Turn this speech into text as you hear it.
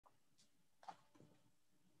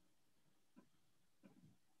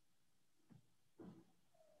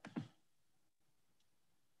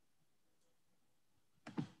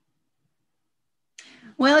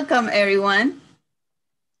Welcome, everyone.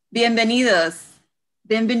 Bienvenidos.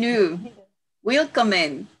 Bienvenue.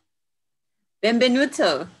 Welcome.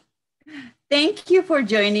 Benvenuto. Thank you for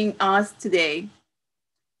joining us today.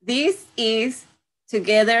 This is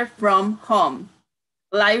Together from Home,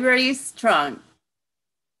 Library Strong,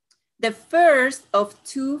 the first of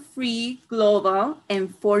two free global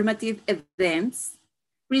and formative events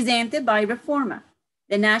presented by Reforma,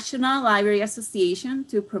 the National Library Association,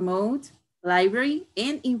 to promote library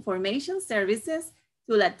and information services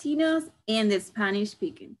to Latinos and the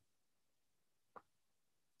Spanish-speaking.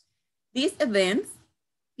 These events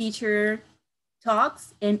feature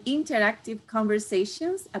talks and interactive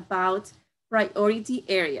conversations about priority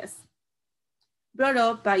areas brought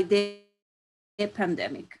up by the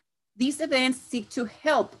pandemic. These events seek to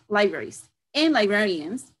help libraries and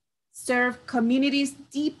librarians serve communities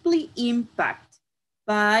deeply impacted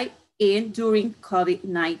by and during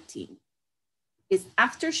COVID-19. Its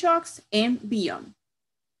aftershocks and beyond.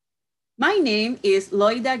 My name is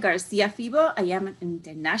Loida Garcia-Febo. I am an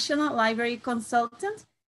international library consultant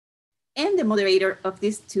and the moderator of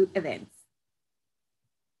these two events.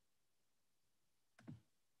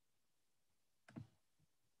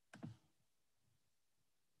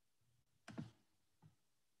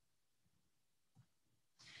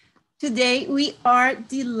 Today, we are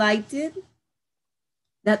delighted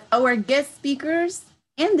that our guest speakers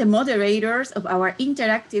and the moderators of our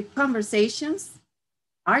interactive conversations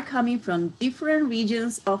are coming from different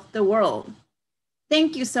regions of the world.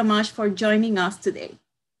 Thank you so much for joining us today.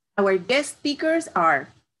 Our guest speakers are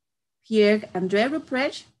Pierre Andre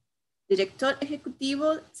Ruprecht, Director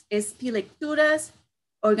Ejecutivo ESPI Lecturas,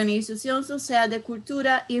 Organización Social de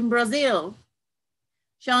Cultura in Brazil.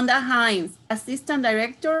 Shawnda Hines, Assistant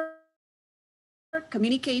Director,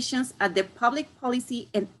 Communications at the Public Policy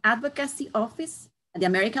and Advocacy Office at the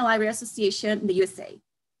American Library Association in the USA.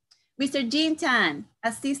 Mr. Helen Chan,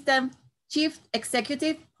 Assistant Chief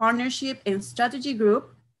Executive Partnership and Strategy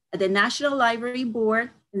Group at the National Library Board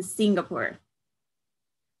in Singapore.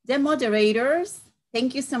 The moderators,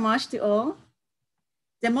 thank you so much to all.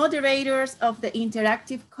 The moderators of the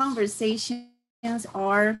interactive conversations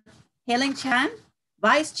are Helen Chan,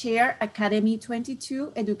 Vice Chair, Academy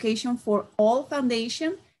 22, Education for All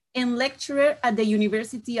Foundation, and lecturer at the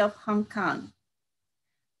University of Hong Kong.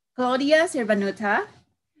 Claudia Sebanuta,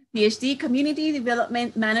 PhD Community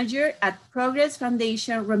Development Manager at Progress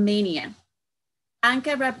Foundation, Romania.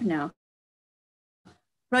 Anca Rapeanu,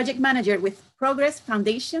 Project Manager with Progress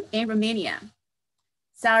Foundation in Romania.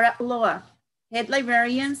 Sarah Loa, Head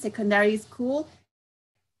Librarian, Secondary School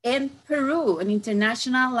in Peru, an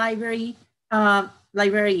international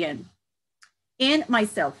librarian. And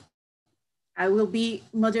myself, I will be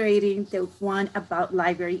moderating the one about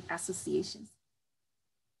library associations.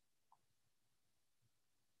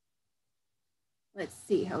 Let's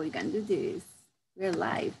see how we're going to do this. We're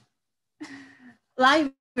live.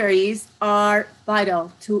 Libraries are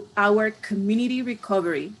vital to our community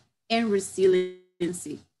recovery and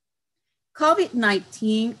resiliency.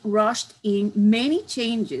 COVID-19 rushed in many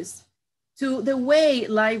changes to the way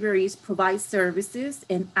libraries provide services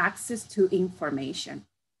and access to information.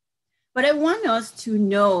 But I want us to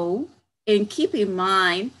know and keep in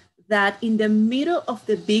mind that in the middle of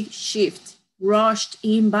the big shift rushed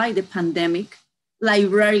in by the pandemic,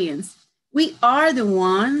 librarians, we are the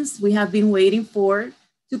ones we have been waiting for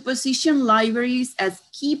to position libraries as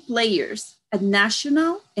key players at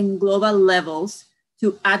national and global levels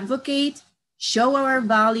to advocate, show our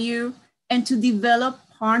value, and to develop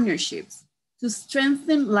partnerships to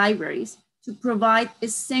strengthen libraries to provide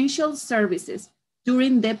essential services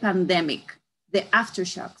during the pandemic, the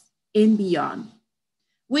aftershocks, and beyond.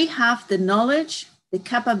 We have the knowledge, the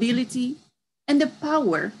capability, and the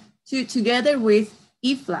power to, together with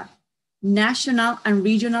IFLA, national and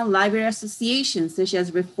regional library associations such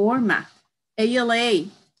as Reforma, ALA,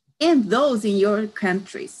 and those in your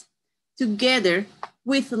countries, together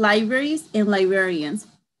with libraries and librarians,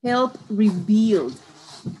 help rebuild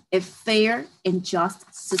a fair and just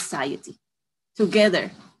society.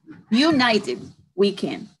 Together, united, we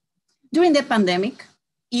can. During the pandemic,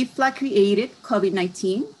 IFLA created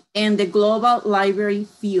COVID-19 and the Global Library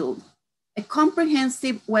Field, a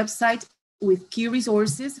comprehensive website with key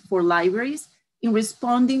resources for libraries in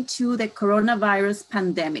responding to the coronavirus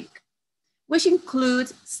pandemic, which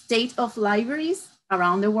includes state of libraries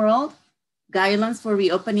around the world, guidelines for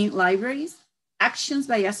reopening libraries, actions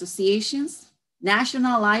by associations,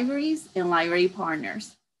 national libraries, and library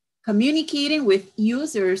partners, communicating with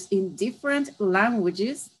users in different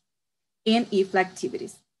languages and IFLA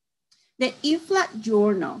activities. The IFLA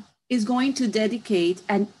Journal is going to dedicate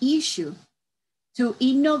an issue to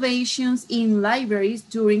innovations in libraries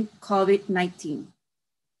during COVID-19,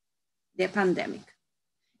 the pandemic.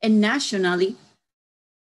 And nationally,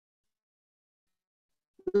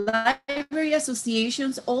 library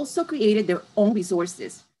associations also created their own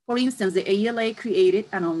resources. For instance, the ALA created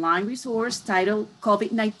an online resource titled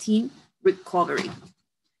COVID-19 Recovery,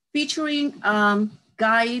 featuring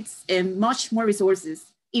guides and much more resources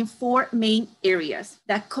in 4 main areas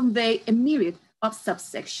that convey a myriad of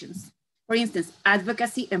subsections. For instance,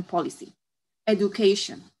 advocacy and policy,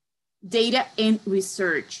 education, data and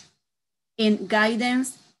research, and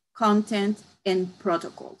guidance, content, and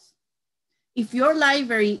protocols. If your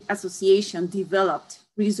library association developed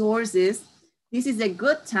resources, this is a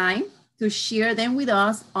good time to share them with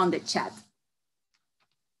us on the chat.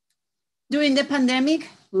 During the pandemic,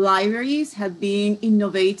 libraries have been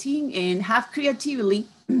innovating and have creatively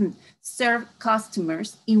served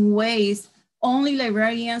customers in ways only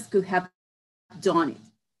librarians could have done it.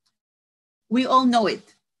 We all know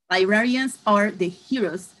it. Librarians are the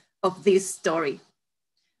heroes of this story.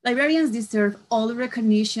 Librarians deserve all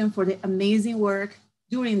recognition for the amazing work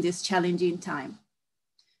during this challenging time.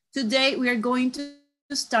 Today, we are going to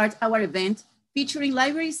start our event featuring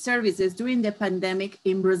library services during the pandemic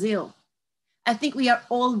in Brazil. I think we are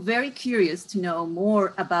all very curious to know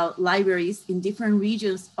more about libraries in different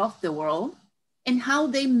regions of the world and how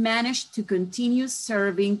they manage to continue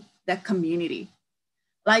serving the community.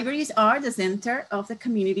 Libraries are the center of the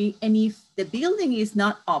community, and if the building is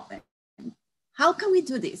not open, how can we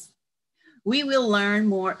do this? We will learn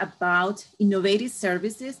more about innovative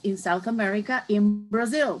services in South America and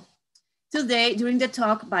Brazil today during the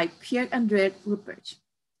talk by Pierre Andre Ruprecht.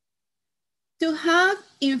 To have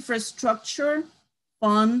infrastructure,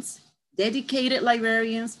 funds, dedicated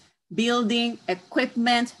librarians, building,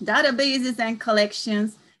 equipment, databases and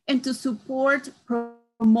collections, and to support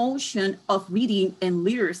promotion of reading and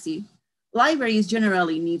literacy, libraries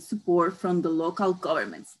generally need support from the local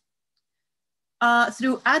governments.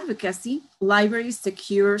 Through advocacy, libraries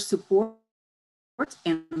secure support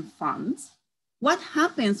and funds. What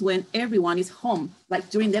happens when everyone is home, like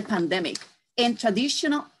during the pandemic, and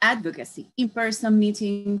traditional advocacy, in-person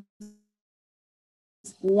meetings,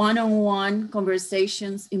 one-on-one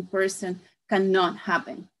conversations in person cannot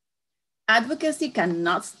happen? Advocacy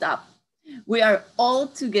cannot stop. We are all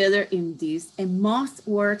together in this and must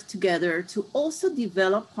work together to also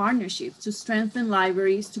develop partnerships to strengthen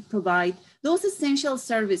libraries to provide those essential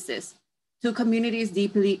services to communities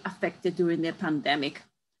deeply affected during the pandemic.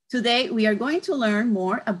 Today, we are going to learn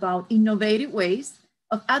more about innovative ways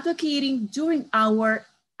of advocating during our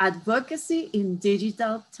Advocacy in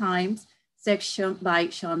Digital Times section by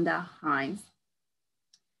Shawnda Hines.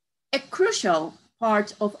 A crucial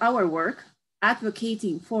part of our work,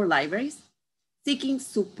 advocating for libraries, seeking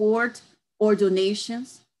support or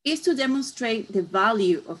donations, is to demonstrate the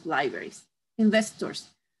value of libraries. Investors,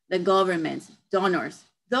 the government, donors,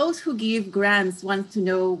 those who give grants want to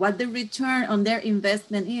know what the return on their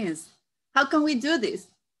investment is. How can we do this?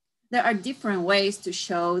 There are different ways to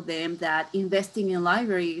show them that investing in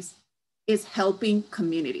libraries is helping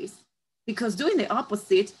communities, because doing the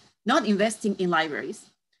opposite, not investing in libraries,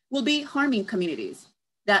 will be harming communities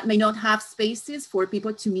that may not have spaces for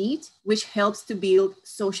people to meet, which helps to build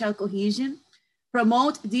social cohesion,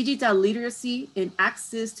 promote digital literacy and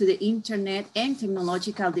access to the internet and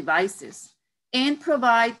technological devices, and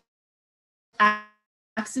provide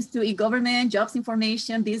access to e-government, jobs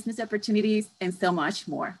information, business opportunities, and so much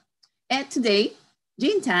more. And today,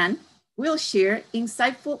 Jean Tan will share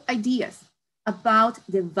insightful ideas about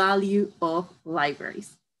the value of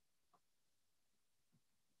libraries.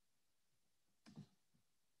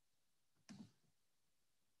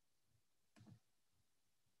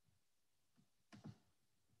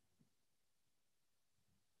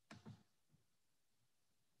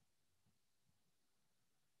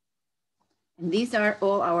 And these are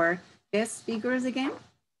all our guest speakers again.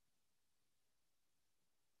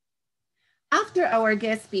 After our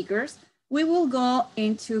guest speakers, we will go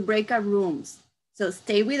into breakout rooms. So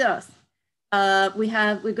stay with us.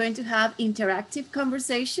 We're going to have interactive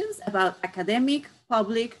conversations about academic,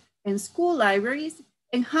 public, and school libraries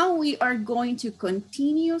and how we are going to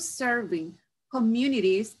continue serving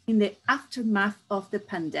communities in the aftermath of the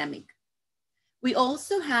pandemic. We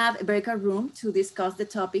also have a breakout room to discuss the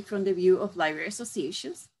topic from the view of library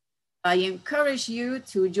associations. I encourage you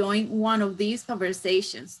to join one of these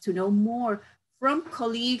conversations to know more from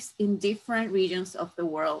colleagues in different regions of the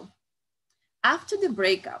world. After the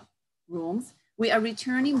breakout rooms, we are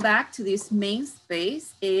returning back to this main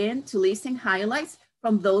space and to listen highlights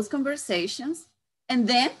from those conversations. And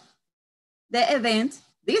then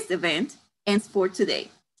this event ends for today.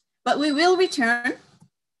 But we will return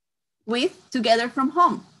with Together from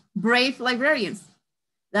Home, Brave Librarians.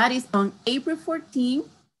 That is on April 14th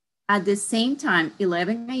at the same time,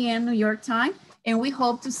 11 a.m. New York time, and we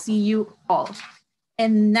hope to see you all.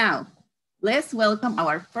 And now, let's welcome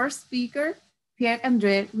our first speaker, Pierre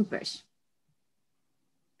Andre Ruprecht.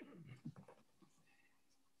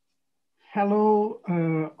 Hello,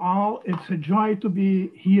 all. It's a joy to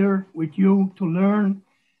be here with you to learn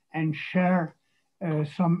and share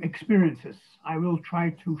some experiences. I will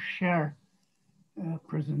try to share a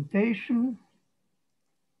presentation.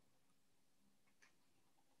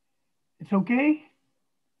 It's okay?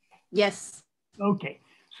 Yes. Okay.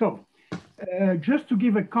 So just to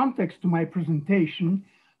give a context to my presentation,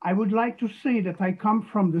 I would like to say that I come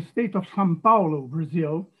from the state of São Paulo,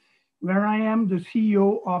 Brazil, where I am the CEO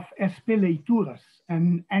of SP Leituras,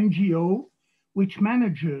 an NGO which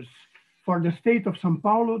manages for the state of São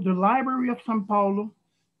Paulo, the Library of São Paulo,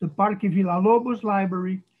 the Parque Villa-Lobos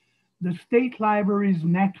Library, the State Libraries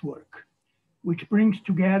Network, which brings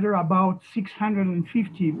together about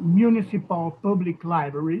 650 municipal public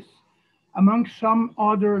libraries, among some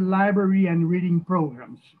other library and reading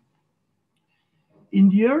programs. In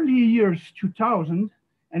the early years 2000,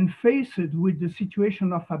 and faced with the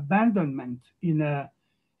situation of abandonment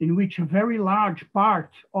in which a very large part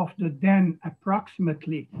of the then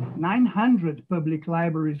approximately 900 public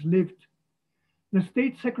libraries lived, the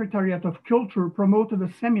State Secretariat of Culture promoted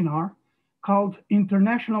a seminar called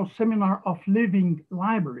International Seminar of Living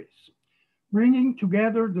Libraries, bringing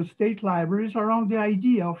together the state libraries around the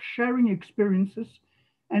idea of sharing experiences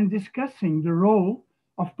and discussing the role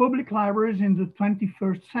of public libraries in the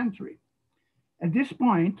 21st century. At this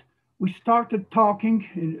point, we started talking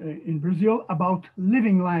in Brazil about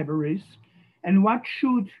living libraries and what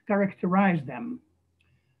should characterize them.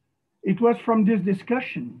 It was from this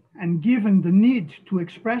discussion and given the need to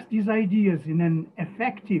express these ideas in an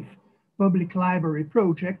effective public library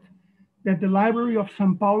project that the Library of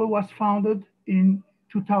São Paulo was founded in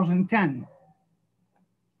 2010.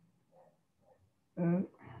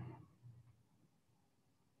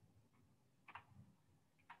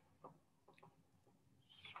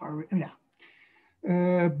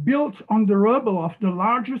 Built on the rubble of the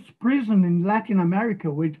largest prison in Latin America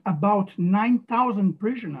with about 9,000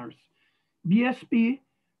 prisoners, BSP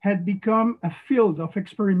had become a field of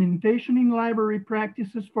experimentation in library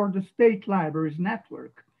practices for the State Libraries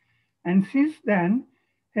Network, and since then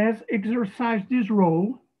has exercised this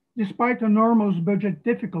role despite enormous budget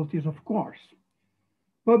difficulties, of course.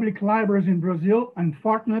 Public libraries in Brazil,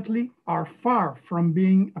 unfortunately, are far from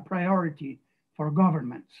being a priority for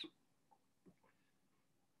governments.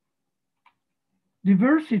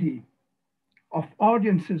 Diversity of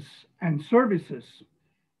audiences and services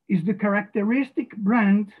is the characteristic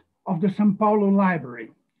brand of the São Paulo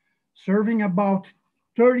Library, serving about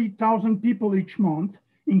 30,000 people each month,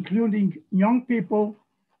 including young people,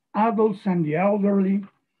 adults and the elderly,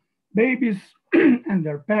 babies and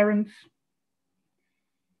their parents,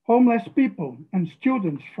 homeless people and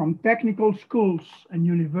students from technical schools and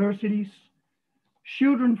universities,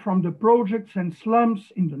 children from the projects and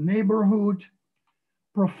slums in the neighborhood,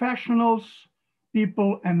 professionals,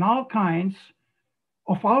 people and all kinds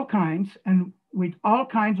and with all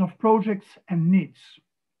kinds of projects and needs.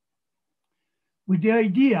 With the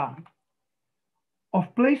idea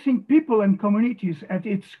of placing people and communities at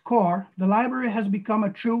its core, the library has become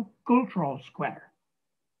a true cultural square.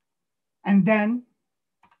 And then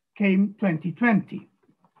came 2020.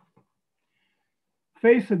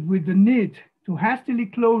 Faced with the need to hastily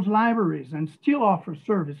close libraries and still offer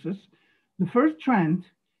services, the first trend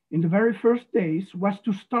in the very first days was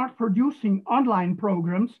to start producing online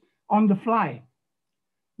programs on the fly.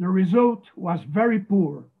 The result was very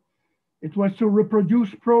poor. It was to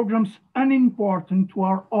reproduce programs unimportant to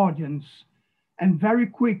our audience. And very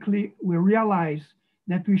quickly, we realized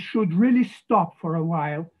that we should really stop for a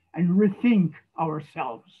while and rethink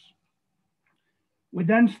ourselves. We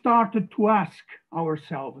then started to ask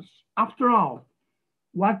ourselves, after all,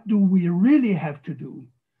 what do we really have to do?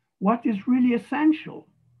 What is really essential?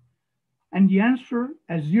 And the answer,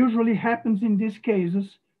 as usually happens in these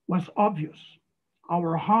cases, was obvious.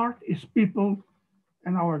 Our heart is people,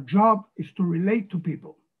 and our job is to relate to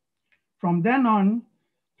people. From then on,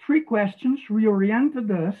 3 questions reoriented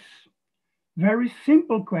us, very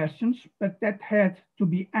simple questions, but that had to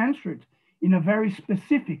be answered in a very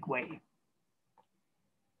specific way.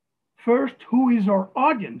 First, who is our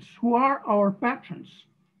audience? Who are our patrons?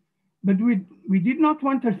 But we did not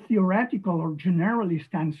want a theoretical or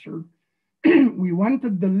generalist answer. We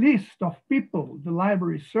wanted the list of people the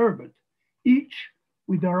library served, each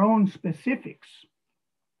with their own specifics.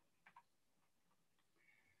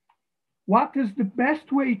 What is the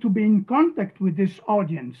best way to be in contact with this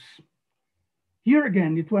audience? Here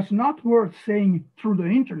again, it was not worth saying through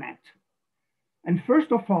the internet. And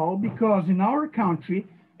first of all, because in our country,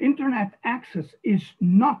 internet access is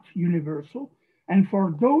not universal. And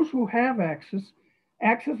for those who have access,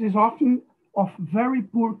 access is often of very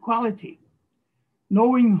poor quality.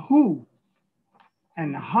 Knowing who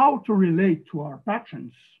and how to relate to our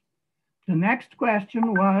patrons. The next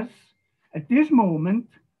question was, at this moment,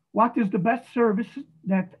 what is the best service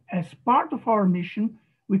that as part of our mission,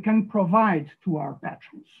 we can provide to our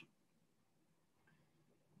patrons?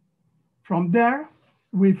 From there,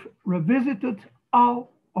 we've revisited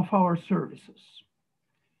all of our services.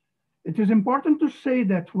 It is important to say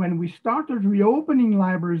that when we started reopening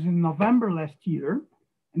libraries in November last year,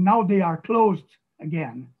 and now they are closed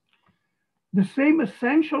again, the same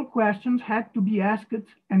essential questions had to be asked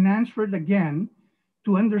and answered again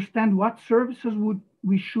to understand what services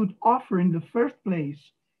we should offer in the first place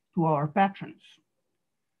to our patrons.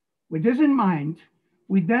 With this in mind,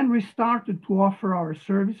 we then restarted to offer our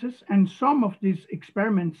services, and some of these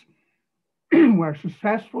experiments were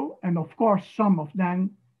successful, and of course, some of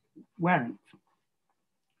them weren't.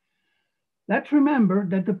 Let's remember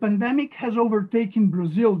that the pandemic has overtaken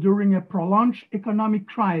Brazil during a prolonged economic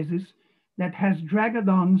crisis that has dragged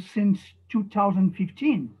on since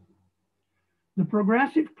 2015. The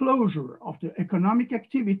progressive closure of the economic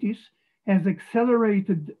activities has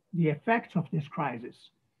accelerated the effects of this crisis.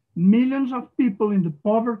 Millions of people in the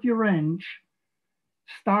poverty range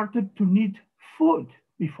started to need food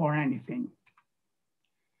before anything.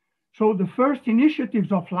 So the first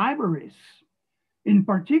initiatives of libraries, in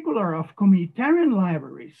particular of communitarian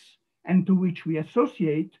libraries, and to which we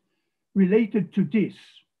associate, related to this: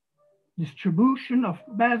 distribution of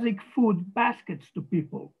basic food baskets to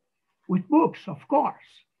people, with books, of course,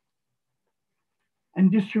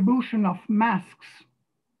 and distribution of masks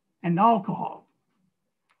and alcohol.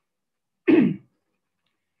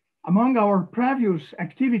 Among our previous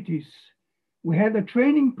activities, we had a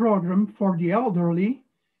training program for the elderly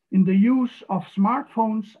in the use of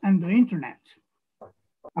smartphones and the internet,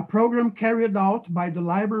 a program carried out by the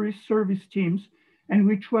library service teams and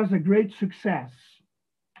which was a great success.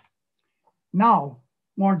 Now,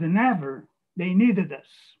 more than ever, they needed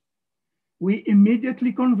us. We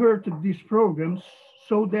immediately converted these programs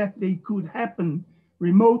so that they could happen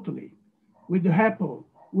remotely with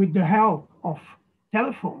the help of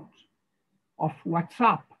telephones, of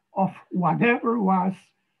WhatsApp, of whatever was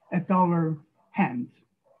at our hand.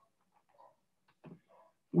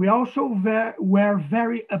 We also were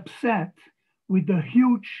very upset with the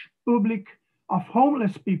huge public of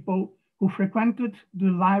homeless people who frequented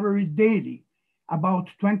the library daily, about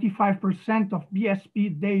 25% of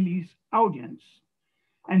BSP Daily's audience,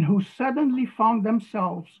 and who suddenly found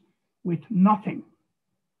themselves with nothing.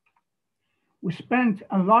 We spent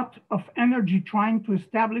a lot of energy trying to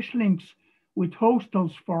establish links with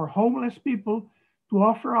hostels for homeless people to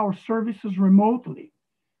offer our services remotely.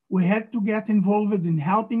 We had to get involved in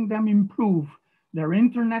helping them improve their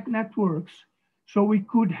internet networks so we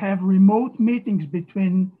could have remote meetings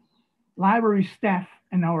between library staff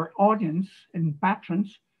and our audience and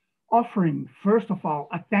patrons, offering, first of all,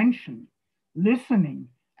 attention, listening,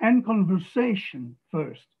 and conversation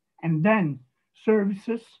first, and then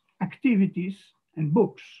services, activities, and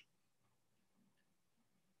books.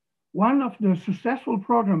 One of the successful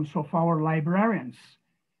programs of our librarians,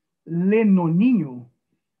 Le Noninho,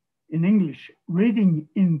 in English, Reading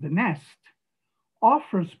in the Nest,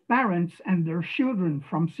 offers parents and their children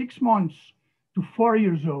from 6 months to 4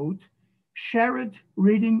 years old shared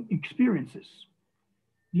reading experiences.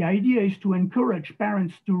 The idea is to encourage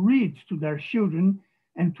parents to read to their children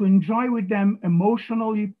and to enjoy with them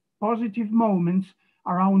emotionally positive moments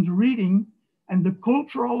around reading and the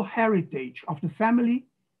cultural heritage of the family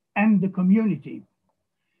and the community.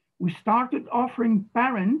 We started offering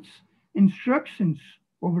parents instructions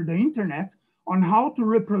over the internet on how to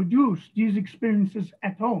reproduce these experiences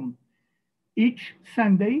at home. Each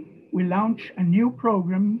Sunday, we launch a new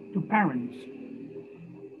program to parents.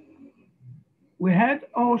 We had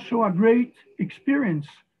also a great experience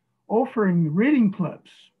offering reading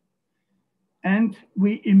clubs, and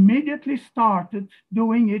we immediately started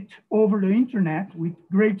doing it over the internet with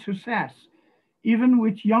great success, even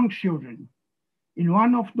with young children. In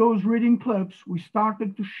one of those reading clubs, we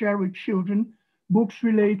started to share with children books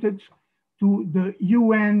related to the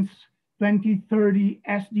UN's 2030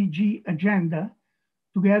 SDG agenda,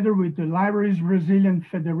 together with the Libraries Brazilian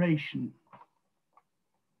Federation.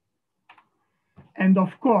 And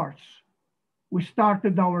of course, we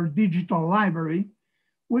started our digital library,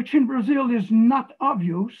 which in Brazil is not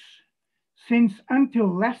obvious since until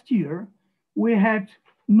last year, we had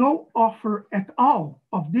no offer at all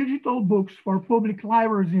of digital books for public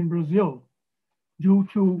libraries in Brazil due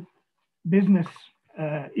to business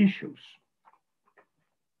issues.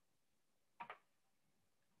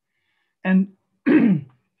 And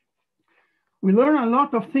we learn a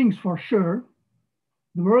lot of things for sure.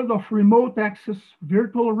 The world of remote access,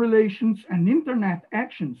 virtual relations, and internet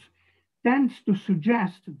actions tends to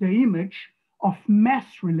suggest the image of mass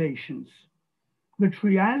relations, but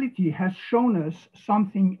reality has shown us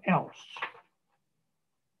something else.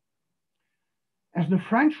 As the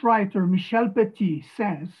French writer Michel Petit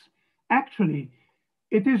says, actually,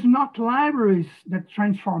 it is not libraries that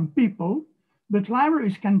transform people, but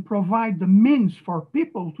libraries can provide the means for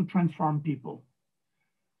people to transform people.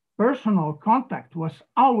 Personal contact was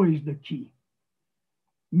always the key.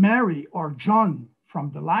 Mary or John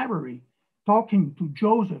from the library talking to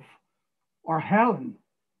Joseph or Helen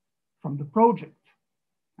from the project,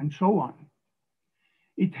 and so on.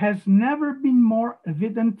 It has never been more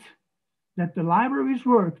evident that the library's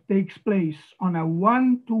work takes place on a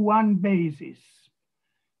one-to-one basis,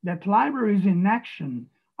 that libraries in action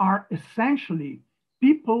are essentially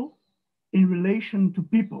people in relation to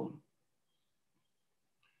people.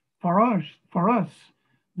 For us,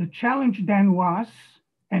 the challenge then was,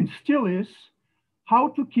 and still is, how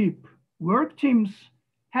to keep work teams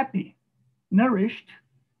happy, nourished,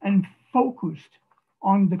 and focused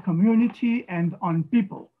on the community and on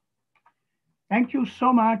people. Thank you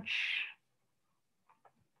so much.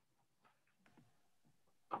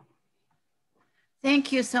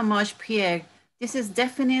 Thank you so much, Pierre. This is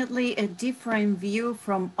definitely a different view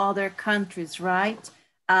from other countries, right?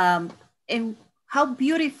 And how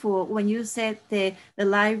beautiful when you said the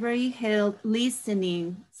library held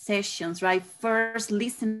listening sessions, right? First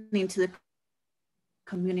listening to the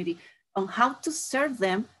community on how to serve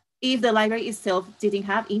them if the library itself didn't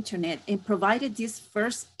have internet, and provided these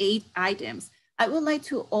first 8 items. I would like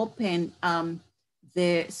to open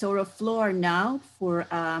the sort of floor now for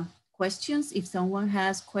questions. If someone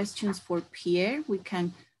has questions for Pierre, we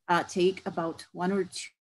can take about 1 or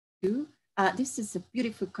 2. This is a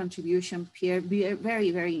beautiful contribution, Pierre,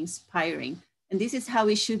 very, very inspiring. And this is how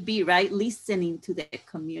it should be, right? Listening to the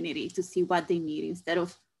community to see what they need instead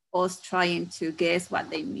of us trying to guess what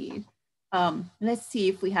they need. Let's see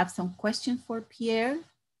if we have some questions for Pierre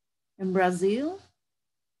in Brazil.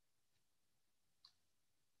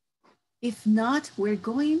 If not, we're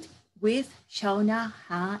going with Shawnda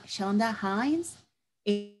Hines.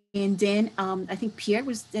 And then I think Pierre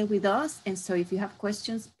will stay with us. And so if you have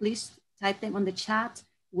questions, please type them on the chat.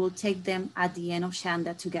 We'll take them at the end of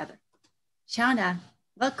Shawnda together. Shawnda,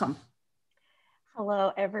 welcome.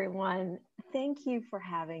 Hello, everyone. Thank you for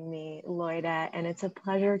having me, Loida, and it's a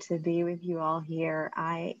pleasure to be with you all here.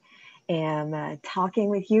 I am talking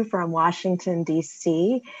with you from Washington,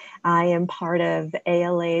 D.C. I am part of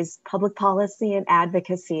ALA's Public Policy and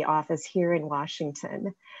Advocacy Office here in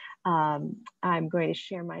Washington. I'm going to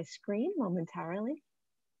share my screen momentarily.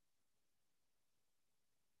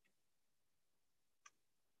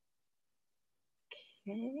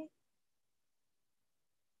 Okay.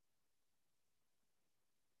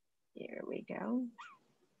 Here we go.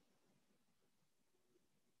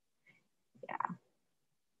 Yeah.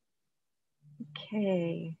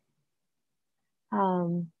 Okay.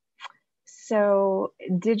 So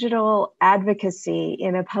digital advocacy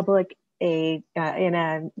in a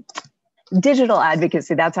digital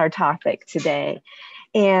advocacy, that's our topic today.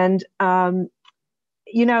 And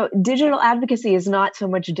you know, digital advocacy is not so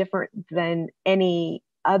much different than any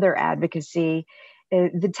other advocacy.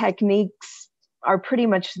 The techniques are pretty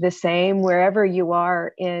much the same wherever you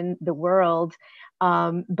are in the world,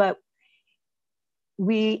 but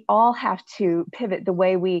we all have to pivot the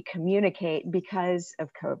way we communicate because of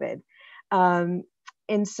COVID.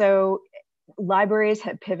 And so libraries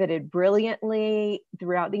have pivoted brilliantly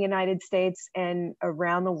throughout the United States and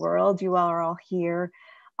around the world. You all are all here.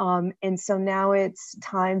 And so now it's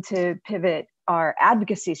time to pivot our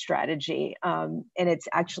advocacy strategy, and it's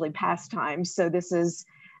actually past time. So this is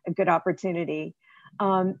a good opportunity.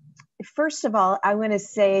 First of all, I want to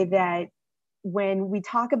say that when we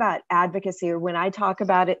talk about advocacy, or when I talk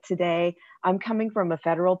about it today, I'm coming from a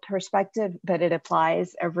federal perspective, but it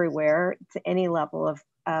applies everywhere to any level of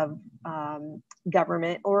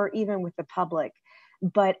government or even with the public.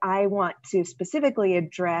 But I want to specifically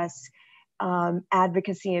address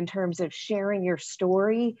advocacy in terms of sharing your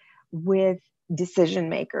story with decision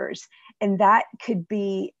makers. And that could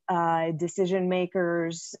be decision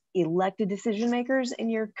makers, elected decision makers in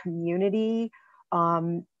your community,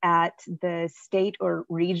 at the state or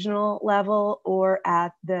regional level, or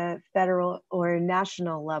at the federal or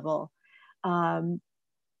national level. And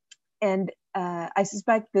I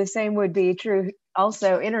suspect the same would be true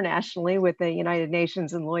also internationally with the United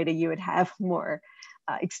Nations, and Loida, you would have more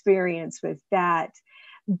experience with that.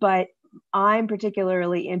 But I'm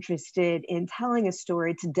particularly interested in telling a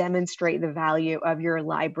story to demonstrate the value of your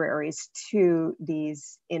libraries to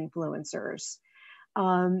these influencers.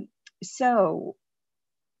 So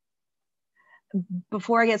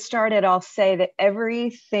before I get started, I'll say that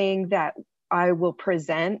everything that I will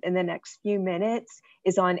present in the next few minutes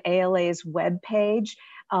is on ALA's webpage,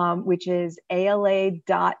 which is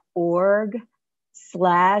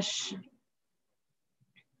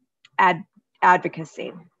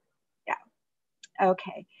ala.org/advocacy. Yeah,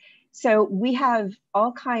 okay. So we have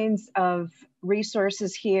all kinds of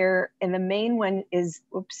resources here, and the main one is,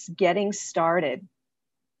 getting started,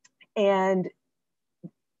 and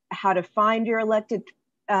how to find your elected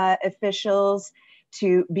officials,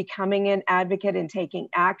 to becoming an advocate and taking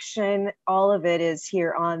action. All of it is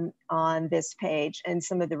here on this page, and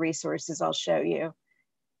some of the resources I'll show you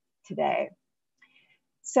today.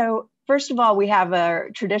 So first of all, we have our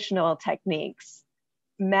traditional techniques.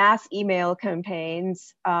 Mass email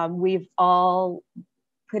campaigns. We've all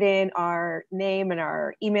put in our name and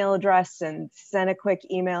our email address and sent a quick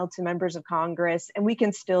email to members of Congress, and we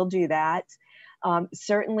can still do that.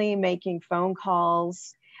 Certainly making phone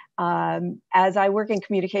calls. As I work in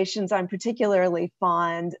communications, I'm particularly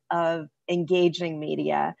fond of engaging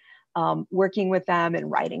media, working with them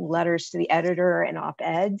and writing letters to the editor and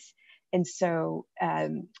op-eds. And so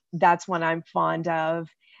that's what I'm fond of.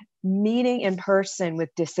 Meeting in person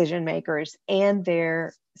with decision makers and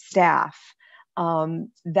their staff.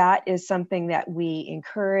 That is something that we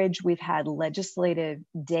encourage. We've had legislative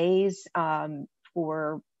days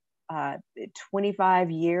for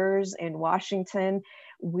 25 years in Washington.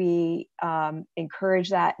 We encourage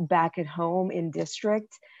that back at home in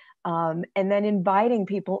district. And then inviting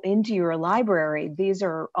people into your library. These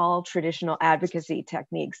are all traditional advocacy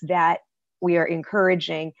techniques that we are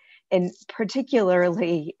encouraging, and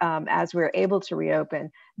particularly as we're able to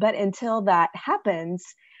reopen. But until that happens,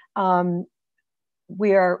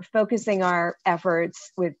 we are focusing our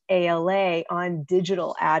efforts with ALA on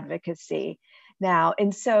digital advocacy now.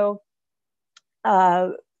 And so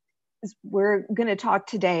we're going to talk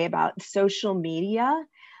today about social media.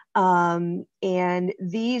 And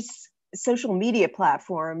these social media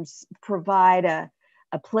platforms provide a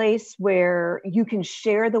place where you can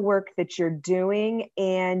share the work that you're doing,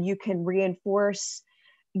 and you can reinforce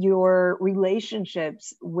your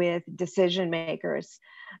relationships with decision makers.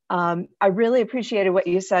 I really appreciated what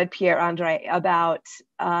you said, Pierre Andre, about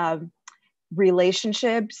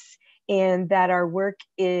relationships, and that our work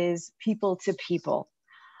is people to people.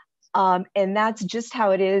 And that's just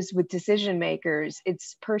how it is with decision makers.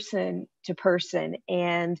 It's person to person.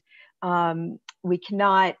 And we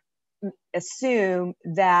cannot assume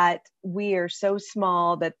that we are so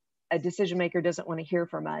small that a decision maker doesn't want to hear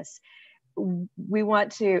from us. We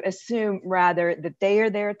want to assume rather that they are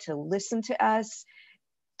there to listen to us,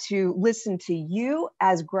 to listen to you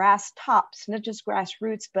as grass tops, not just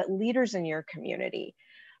grassroots, but leaders in your community.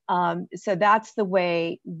 So that's the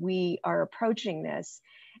way we are approaching this.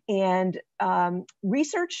 And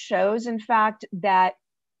research shows, in fact, that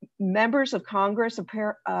members of Congress,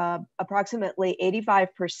 approximately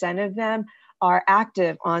 85% of them, are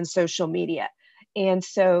active on social media. And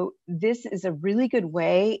so this is a really good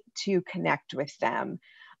way to connect with them.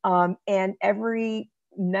 And every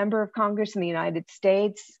member of Congress in the United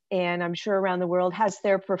States, and I'm sure around the world, has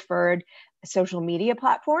their preferred social media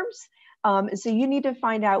platforms. So you need to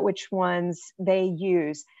find out which ones they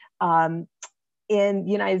use. In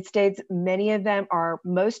the United States, many of them are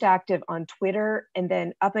most active on Twitter, and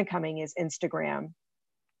then up and coming is Instagram.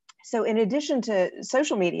 So in addition to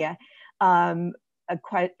social media,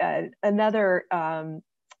 another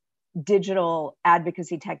digital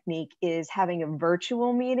advocacy technique is having a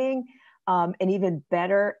virtual meeting, and even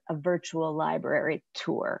better, a virtual library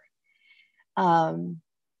tour.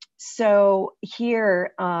 So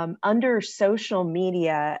here, under social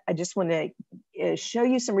media, I just want to show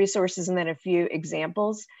you some resources and then a few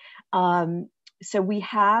examples. So we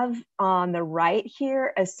have on the right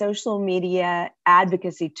here a social media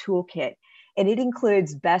advocacy toolkit, and it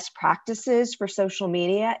includes best practices for social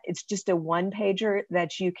media. It's just a one-pager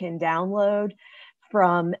that you can download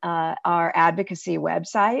from our advocacy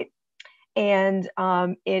website. And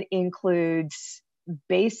it includes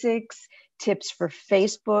basics tips for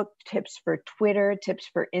Facebook, tips for Twitter, tips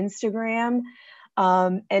for Instagram.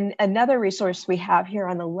 And another resource we have here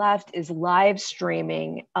on the left is live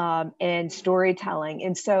streaming and storytelling.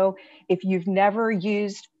 And so if you've never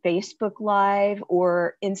used Facebook Live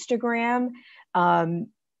or Instagram,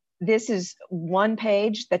 this is one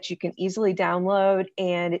page that you can easily download,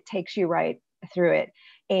 and it takes you right through it.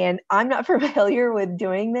 And I'm not familiar with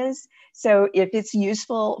doing this, so if it's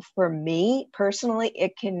useful for me personally,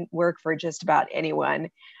 it can work for just about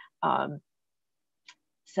anyone. Some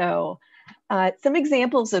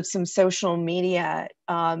examples of some social media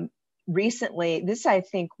recently, this I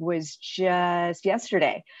think was just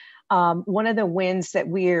yesterday. One of the wins that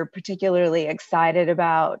we're particularly excited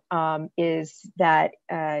about is that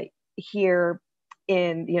here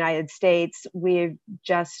in the United States, we've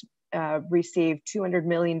just received $200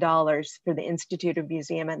 million for the Institute of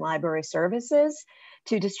Museum and Library Services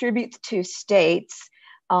to distribute to states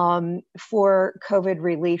for COVID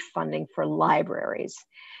relief funding for libraries.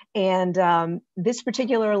 And this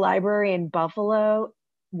particular library in Buffalo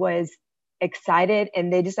was excited,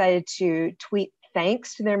 and they decided to tweet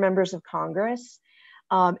thanks to their members of Congress.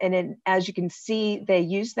 As you can see, they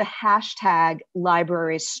use the hashtag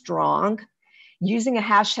 #LibraryStrong. Using a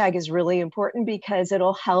hashtag is really important because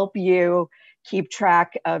it'll help you keep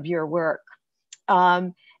track of your work.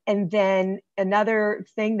 And then another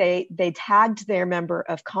thing, they tagged their member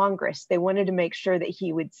of Congress. They wanted to make sure that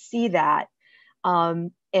he would see that.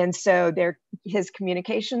 And so his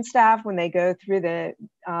communication staff, when they go through the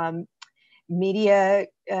media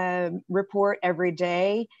report every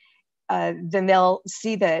day, then they'll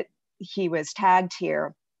see that he was tagged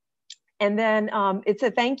here. And then it's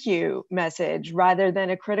a thank you message rather than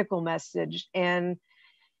a critical message. And,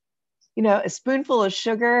 you know, a spoonful of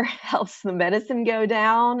sugar helps the medicine go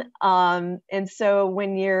down. And so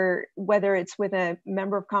whether it's with a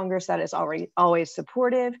member of Congress that is always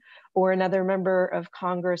supportive, or another member of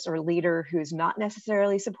Congress or leader who's not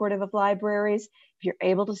necessarily supportive of libraries, if you're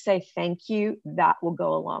able to say thank you, that will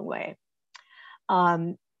go a long way.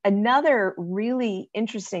 Another really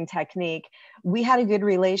interesting technique, we had a good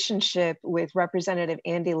relationship with Representative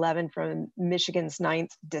Andy Levin from Michigan's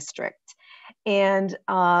 9th District. And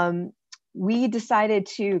we decided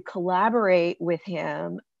to collaborate with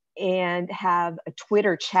him and have a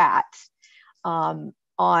Twitter chat on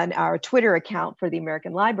our Twitter account for the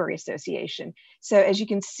American Library Association. So as you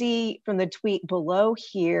can see from the tweet below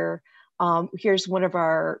here, here's one of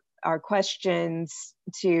our questions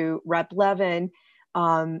to Rep. Levin.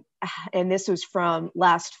 And this was from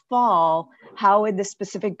last fall. How would the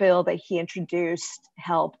specific bill that he introduced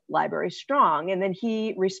help Library Strong? And then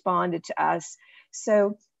he responded to us.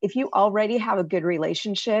 So if you already have a good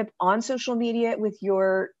relationship on social media with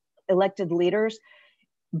your elected leaders,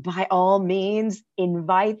 by all means,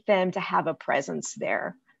 invite them to have a presence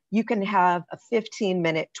there. You can have a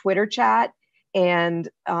 15-minute Twitter chat, and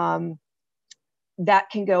that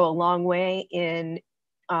can go a long way in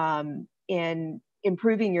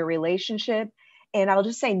improving your relationship. And I'll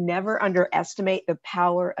just say, never underestimate the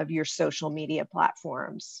power of your social media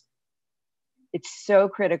platforms. It's so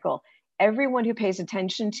critical. Everyone who pays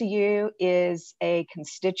attention to you is a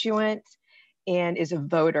constituent and is a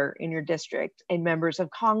voter in your district, and members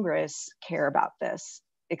of Congress care about this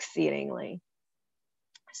exceedingly.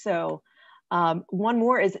 So one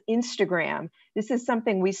more is Instagram. This is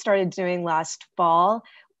something we started doing last fall.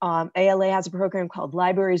 ALA has a program called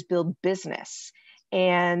Libraries Build Business.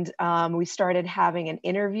 And we started having an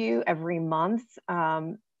interview every month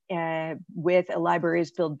with a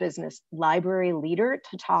Libraries Build Business library leader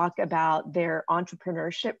to talk about their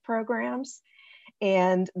entrepreneurship programs.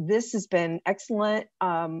 And this has been excellent.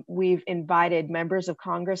 We've invited members of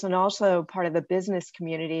Congress and also part of the business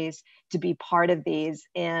communities to be part of these.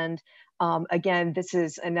 And again, this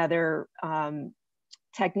is another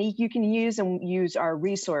technique you can use, and use our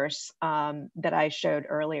resource that I showed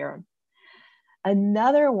earlier.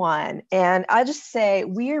 Another one, and I just say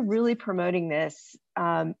we are really promoting this.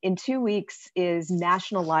 In 2 weeks is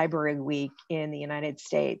National Library Week in the United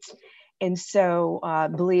States. And so I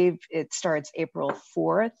believe it starts April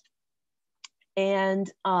 4th.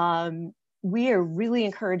 And we are really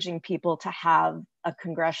encouraging people to have a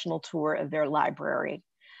congressional tour of their library.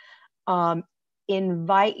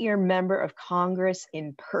 Invite your member of Congress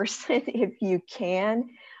in person if you can.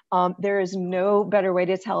 There is no better way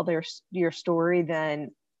to tell your story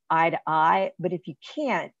than eye to eye, but if you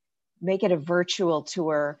can't, make it a virtual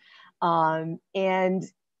tour. We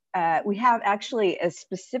have actually a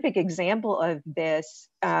specific example of this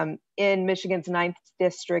in Michigan's 9th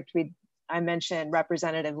District. I mentioned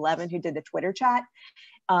Representative Levin, who did the Twitter chat.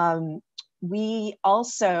 we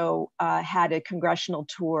also had a congressional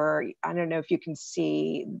tour. I don't know if you can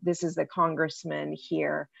see, this is the congressman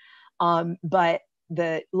here, but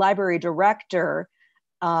the library director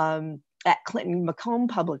at Clinton Macomb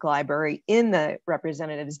Public Library in the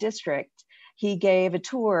representative's district, he gave a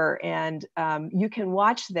tour, and you can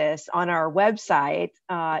watch this on our website.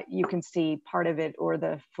 You can see part of it or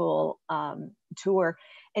the full tour.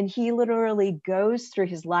 And he literally goes through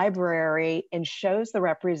his library and shows the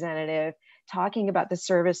representative talking about the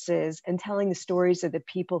services and telling the stories of the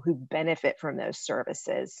people who benefit from those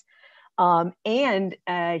services. And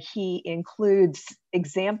he includes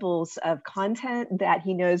examples of content that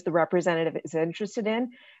he knows the representative is interested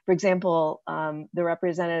in. For example, the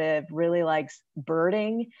representative really likes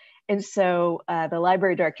birding. And so the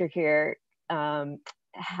library director here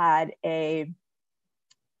had a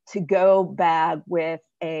to-go bag with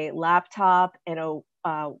a laptop and a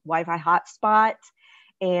Wi-Fi hotspot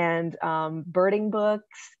and birding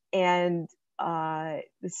books. And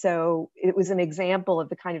so it was an example of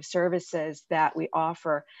the kind of services that we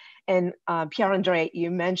offer. And Pierre Andre,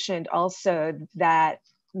 you mentioned also that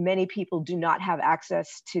many people do not have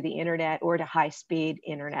access to the internet or to high-speed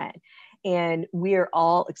internet. And we are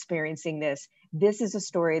all experiencing this. This is a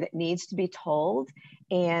story that needs to be told.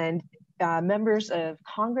 And members of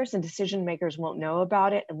Congress and decision makers won't know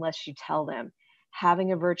about it unless you tell them.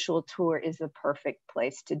 Having a virtual tour is the perfect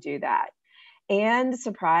place to do that. And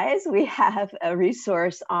surprise, we have a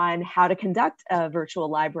resource on how to conduct a virtual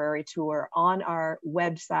library tour on our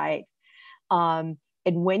website. And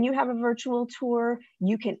when you have a virtual tour,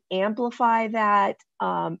 you can amplify that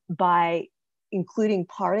by including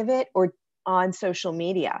part of it or on social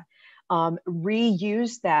media.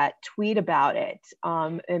 Reuse that, tweet about it,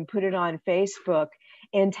 and put it on Facebook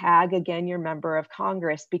and tag again your member of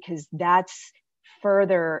Congress, because that's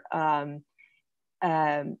further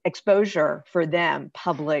exposure for them,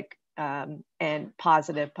 public and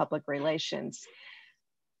positive public relations.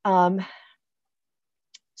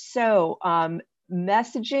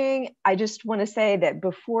 Messaging, I just want to say that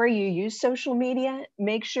before you use social media,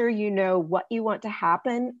 make sure you know what you want to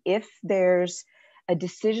happen. If there's a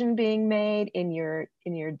decision being made in your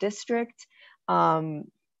district,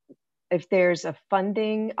 if there's a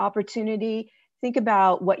funding opportunity, think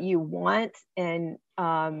about what you want and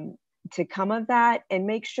to come of that, and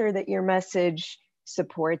make sure that your message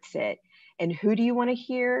supports it. And who do you want to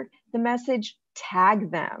hear the message?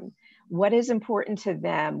 Tag them. What is important to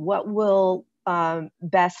them? What will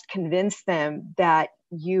best convince them that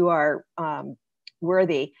you are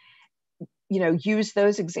worthy? Use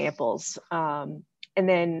those examples. And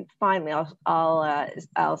then finally,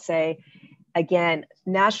 I'll say again,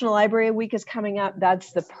 National Library Week is coming up.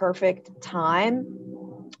 That's the perfect time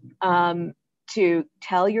to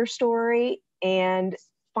tell your story. And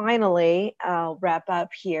finally, I'll wrap up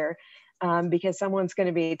here because someone's going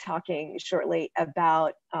to be talking shortly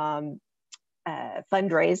about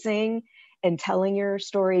fundraising and telling your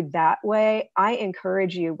story that way. I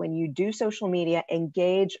encourage you, when you do social media,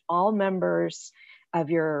 engage all members of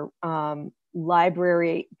your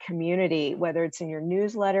library community, whether it's in your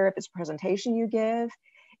newsletter, if it's a presentation you give,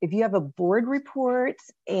 if you have a board report,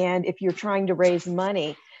 and if you're trying to raise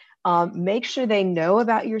money, make sure they know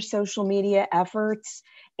about your social media efforts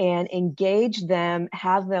and engage them,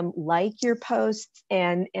 have them like your posts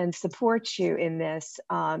and support you in this.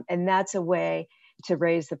 And that's a way to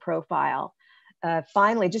raise the profile.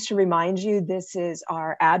 Finally, just to remind you, this is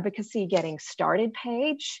our advocacy getting started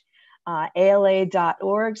page,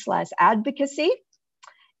 ala.org/advocacy.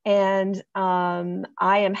 And I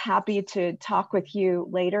am happy to talk with you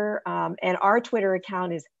later. And our Twitter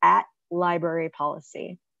account is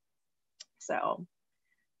 @librarypolicy. So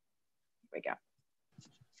here we go.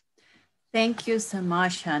 Thank you so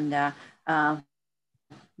much, Shawnda.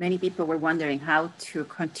 Many people were wondering how to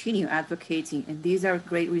continue advocating, and these are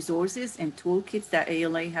great resources and toolkits that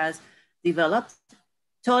ALA has developed,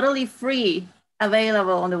 totally free,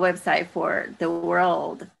 available on the website for the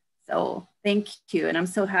world. So thank you, and I'm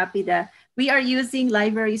so happy that we are using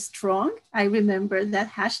Library Strong. I remember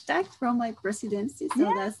that hashtag from my presidency, so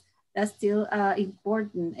yeah. That's still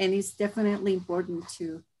important, and it's definitely important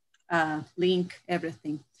to link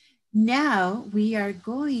everything. Now we are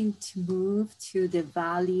going to move to the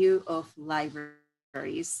value of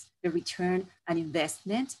libraries, the return on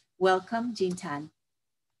investment. Welcome, Jean Tan.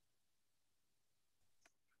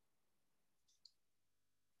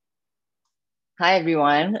 Hi,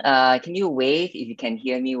 everyone. Can you wave if you can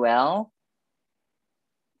hear me well?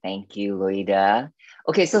 Thank you, Loida.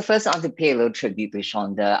 Okay, so first I want to pay a little tribute to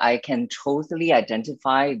Shawnda. I can totally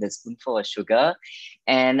identify the spoonful of sugar.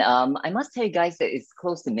 And I must tell you guys that it's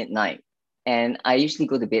close to midnight. and I usually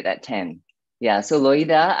go to bed at 10. Yeah, so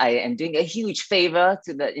Loida, I am doing a huge favor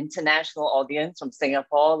to the international audience from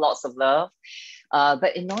Singapore. Lots of love.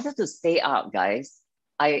 But in order to stay up, guys,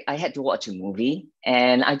 I had to watch a movie,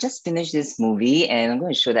 and I just finished this movie, and I'm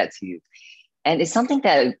going to show that to you. And it's something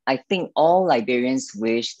that I think all Liberians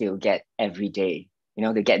wish they'll get every day. You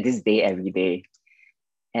know, they get this day every day.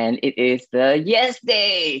 And it is the Yes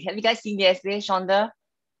Day. Have you guys seen Yes Day, Shawnda?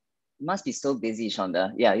 You must be so busy,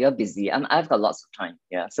 Shawnda. Yeah, you're busy. I've got lots of time.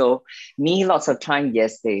 Yeah, so me, lots of time,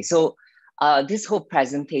 Yes Day. So this whole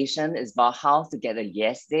presentation is about how to get a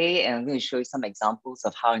Yes Day. And I'm going to show you some examples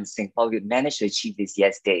of how in Singapore we managed to achieve this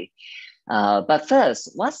Yes Day. But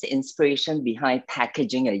first, what's the inspiration behind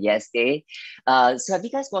packaging a Yes Day? So have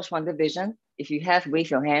you guys watched WandaVision? If you have, wave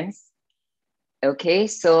your hands. Okay,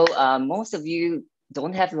 so most of you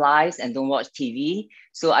don't have lives and don't watch TV,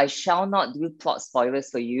 so I shall not do plot spoilers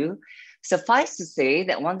for you. Suffice to say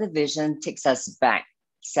that WandaVision takes us back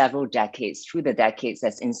several decades, through the decades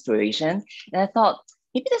as inspiration. And I thought,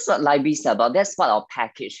 maybe that's what libraries are about. That's what our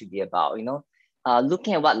package should be about, you know?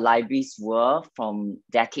 Looking at what libraries were from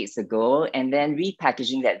decades ago and then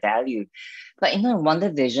repackaging that value. But in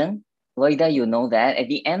WandaVision, Loida, you know that at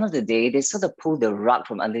the end of the day, they sort of pull the rug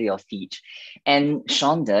from under your feet. And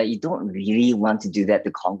Shawnda, you don't really want to do that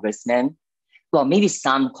to congressmen. Well, maybe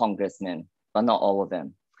some congressmen, but not all of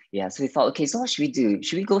them. Yeah, so we thought, okay, so what should we do?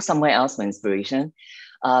 Should we go somewhere else for inspiration?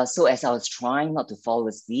 So as I was trying not to fall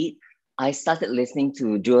asleep, I started listening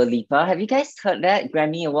to Dua Lipa. Have you guys heard that?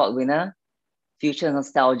 Grammy Award winner, Future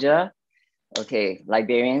Nostalgia. Okay,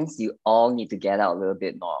 Liberians, you all need to get out a little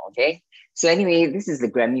bit more, okay? So anyway, this is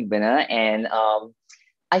the Grammy winner, and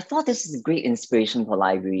I thought this is a great inspiration for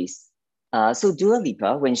libraries. So Dua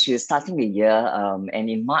Lipa, when she was starting the year, and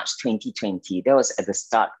in March 2020, that was at the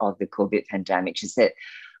start of the COVID pandemic, she said,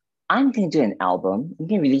 I'm going to do an album, I'm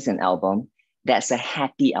going to release an album that's a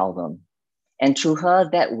happy album. And to her,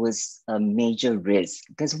 that was a major risk,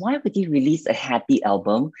 because why would you release a happy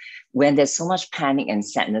album when there's so much panic and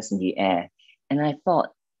sadness in the air? And I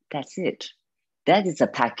thought, that's it. That is a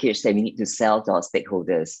package that we need to sell to our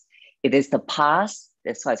stakeholders. It is the past,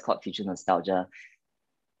 that's why it's called future nostalgia.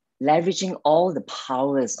 Leveraging all the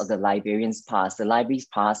powers of the librarian's past, the library's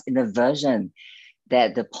past, in a version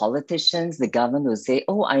that the politicians, the government will say,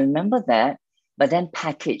 oh, I remember that, but then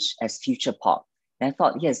packaged as future pop. And I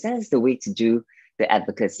thought, yes, that is the way to do the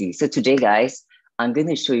advocacy. So today, guys, I'm going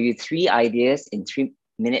to show you 3 ideas in 3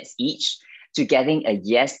 minutes each to getting a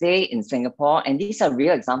Yes Day in Singapore. And these are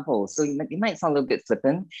real examples. So you might sound a little bit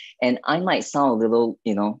flippant, and I might sound a little,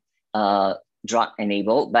 drug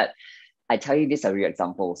enabled, but I tell you, these are real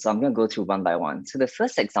examples. So I'm going to go through one by one. So the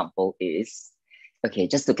first example is, okay,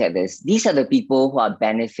 just look at this. These are the people who are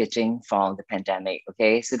benefiting from the pandemic,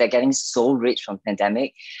 okay? So they're getting so rich from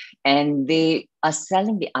pandemic, and they are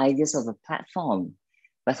selling the ideas of a platform.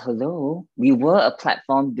 But hello, we were a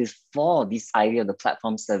platform before this idea of the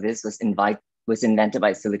platform service was invented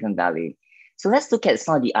by Silicon Valley. So let's look at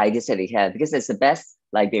some of the ideas that they have, because as the best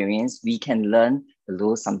librarians, we can learn a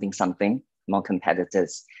little something from our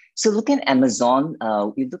competitors. So looking at Amazon,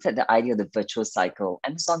 we looked at the idea of the virtual cycle.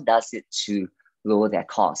 Amazon does it to lower their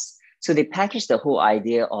costs. So they package the whole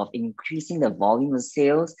idea of increasing the volume of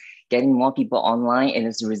sales, getting more people online, and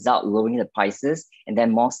as a result, lowering the prices, and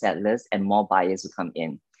then more settlers and more buyers will come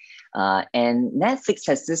in. And Netflix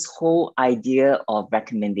has this whole idea of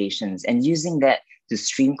recommendations and using that to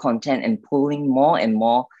stream content and pulling more and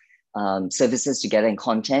more services together in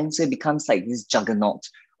content. So it becomes like this juggernaut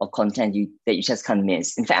of content that you just can't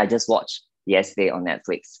miss. In fact, I just watched yesterday on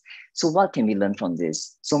Netflix. So what can we learn from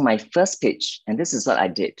this? So my first pitch, and this is what I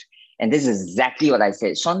did, and this is exactly what I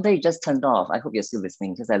said. Shawnda, you just turned off. I hope you're still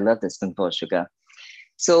listening, because I love the spoonful of sugar.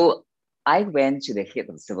 So I went to the head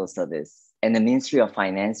of civil service and the Ministry of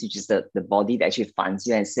Finance, which is the body that actually funds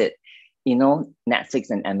you, and said, you know, Netflix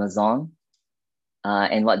and Amazon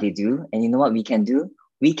and what they do, and you know what we can do?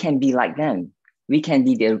 We can be like them. We can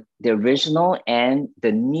be the original and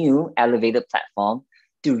the new elevated platform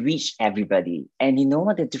to reach everybody. And you know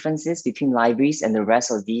what the difference is between libraries and the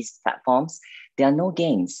rest of these platforms? There are no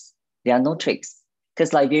games. There are no tricks,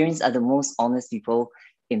 because librarians are the most honest people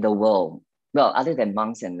in the world. Well, other than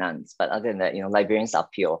monks and nuns, but other than that, librarians are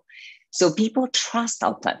pure. So people trust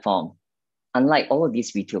our platform, unlike all of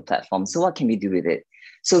these retail platforms. So what can we do with it?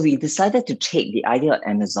 So we decided to take the idea of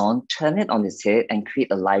Amazon, turn it on its head, and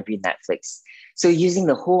create a library Netflix. So using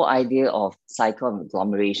the whole idea of cycle of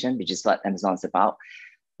agglomeration, which is what Amazon is about,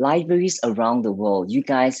 libraries around the world, you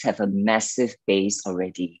guys have a massive base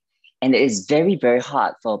already. And it is very, very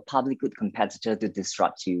hard for a public good competitor to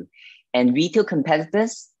disrupt you. And retail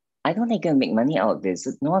competitors, I don't think I can make money out of this.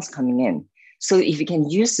 No one's coming in. So if you can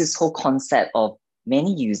use this whole concept of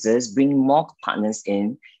many users, bring more partners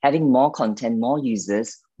in, having more content, more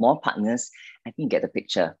users, more partners, I think you get the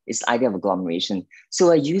picture. It's the idea of agglomeration. So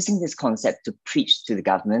we're using this concept to preach to the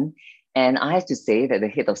government. And I have to say that the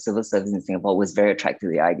head of civil service in Singapore was very attracted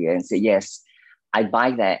to the idea and said, yes, I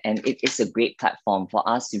buy that. And it is a great platform for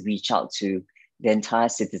us to reach out to the entire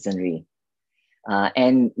citizenry.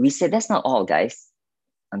 And we said, that's not all, guys.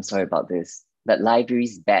 I'm sorry about this, but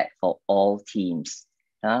libraries bet for all teams.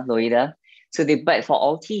 Loida? So they bet for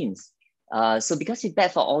all teams. So because we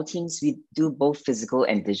bet for all teams, we do both physical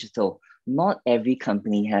and digital. Not every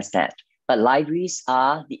company has that, but libraries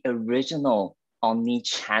are the original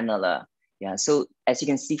omni-channeler. Yeah. So as you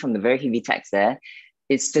can see from the very heavy text there,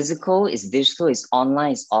 it's physical, it's digital, it's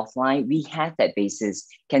online, it's offline. We have that basis.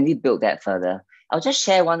 Can we build that further? I'll just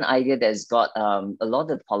share one idea that's got a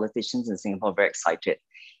lot of politicians in Singapore very excited.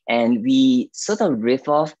 And we sort of riff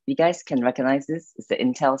off, you guys can recognize this? It's the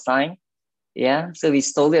Intel sign. Yeah, so we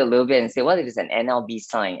stole it a little bit and say, what if it's an NLB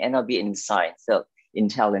sign, NLB inside, so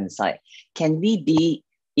Intel inside. Can we be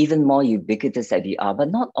even more ubiquitous that we are, but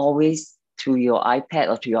not always through your iPad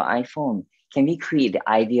or through your iPhone? Can we create the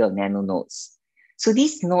idea of nano nodes? So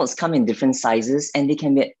these nodes come in different sizes and they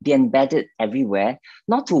can be embedded everywhere,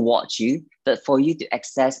 not to watch you, but for you to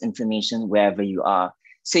access information wherever you are.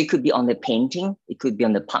 So it could be on the painting, it could be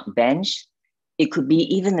on the park bench, it could be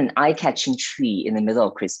even an eye-catching tree in the middle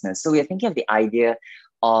of Christmas. So we're thinking of the idea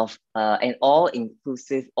of an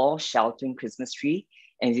all-inclusive, all-sheltering Christmas tree.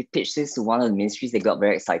 And we pitched this to one of the ministries, they got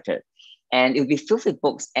very excited. And it will be filled with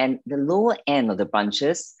books, and the lower end of the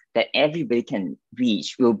branches that everybody can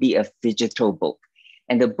reach will be a digital book.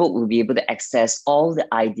 And the book will be able to access all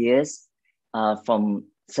the ideas from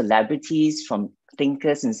celebrities, from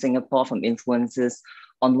thinkers in Singapore, from influencers,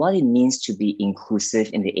 on what it means to be inclusive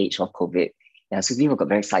in the age of COVID. Yeah, so people got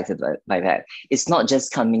very excited by that. It's not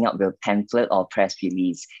just coming up with a pamphlet or press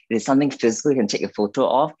release. It is something physical you can take a photo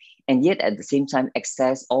of, and yet at the same time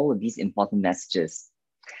access all of these important messages.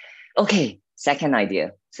 Okay, second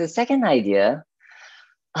idea. So second idea,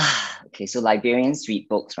 okay, so librarians read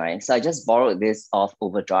books, right? So I just borrowed this off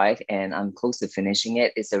Overdrive and I'm close to finishing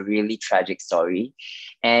it. It's a really tragic story.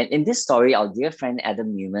 And in this story, our dear friend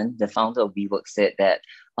Adam Newman, the founder of WeWork, said that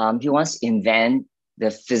he wants to invent the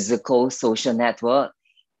physical social network.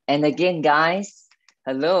 And again, guys,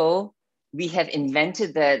 hello, we have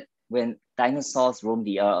invented that when dinosaurs roamed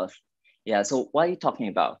the earth. Yeah, so what are you talking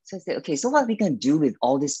about? So I said, okay, so what are we going to do with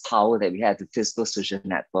all this power that we have, the physical social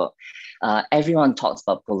network? Everyone talks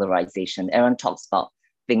about polarization. Everyone talks about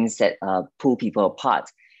things that pull people apart.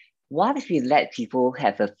 What if we let people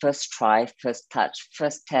have a first try, first touch,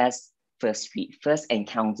 first test, first read, first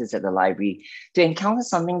encounters at the library to encounter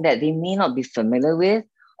something that they may not be familiar with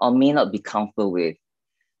or may not be comfortable with?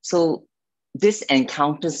 So this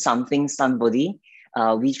encounters something, somebody,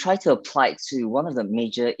 we try to apply to one of the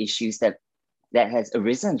major issues that has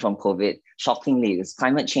arisen from COVID, shockingly, is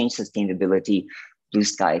climate change, sustainability, blue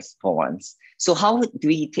skies for once. So how do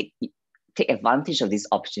we take advantage of this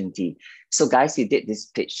opportunity? So guys, we did this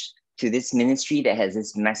pitch to this ministry that has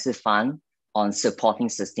this massive fund on supporting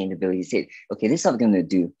sustainability. We said, okay, this is what we're going to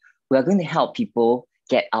do. We're going to help people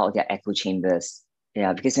get out of their echo chambers.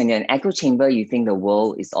 Yeah, because when you're in an echo chamber, you think the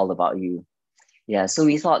world is all about you. Yeah, so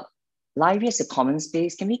we thought, library as a common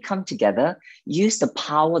space, can we come together, use the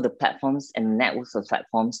power of the platforms and networks of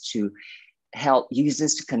platforms to help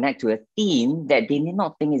users to connect to a theme that they may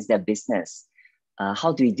not think is their business?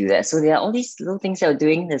 How do we do that? So there are all these little things that we're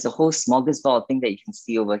doing. There's a whole smorgasbord thing that you can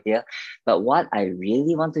see over here. But what I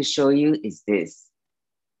really want to show you is this.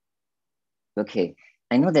 Okay,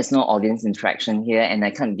 I know there's no audience interaction here and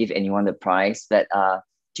I can't give anyone the prize, but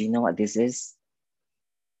do you know what this is?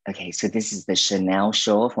 Okay, so this is the Chanel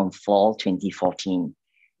show from fall 2014.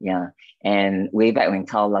 Yeah, and way back when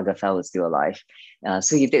Karl Lagerfeld was still alive.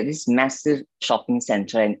 So he did this massive shopping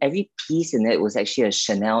center and every piece in it was actually a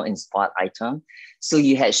Chanel inspired item. So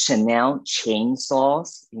you had Chanel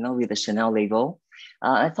chainsaws, you know, with the Chanel label.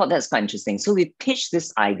 I thought that's quite interesting. So we pitched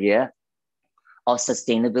this idea of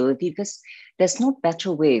sustainability because there's no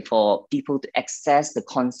better way for people to access the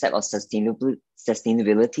concept of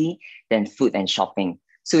sustainability than food and shopping.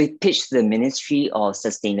 So we pitched the Ministry of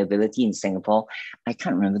Sustainability in Singapore. I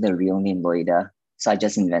can't remember the real name, Loida, so I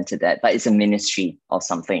just invented that, but it's a ministry or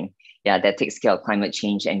something, yeah, that takes care of climate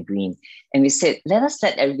change and green. And we said, let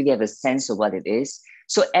everybody have a sense of what it is.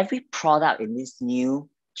 So every product in this new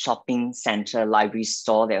shopping center, library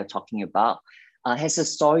store that we're talking about has a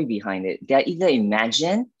story behind it. They're either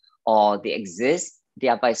imagined or they exist They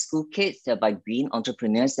are by school kids, they're by green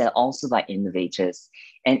entrepreneurs, they're also by innovators.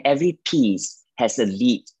 And every piece has a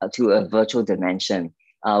lead to a virtual dimension,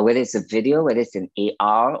 whether it's a video, whether it's an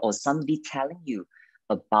AR, or somebody telling you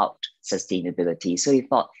about sustainability. So we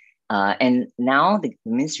thought, and now the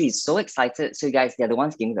ministry is so excited. So you guys, they're the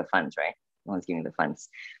ones giving the funds, right? The ones giving the funds.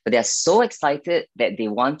 But they're so excited that they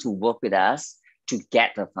want to work with us to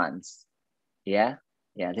get the funds. Yeah,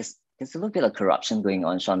 there's a little bit of corruption going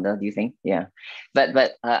on, Shawnda, do you think? Yeah,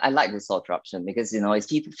 but I like this sort of corruption because, it's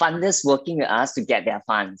people, funders working with us to get their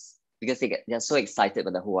funds because they're so excited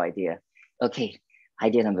about the whole idea. Okay,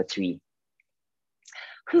 idea number 3.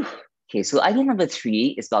 Whew. Okay, so idea number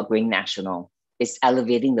 3 is about going national. It's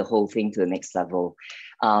elevating the whole thing to the next level.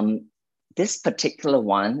 This particular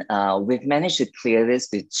one, we've managed to clear this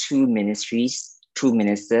with 2 ministries, 2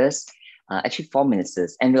 ministers, actually 4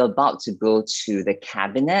 ministers, and we're about to go to the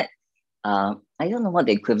cabinet. I don't know what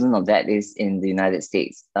the equivalent of that is in the United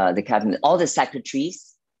States. The cabinet, all the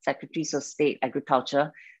secretaries of state,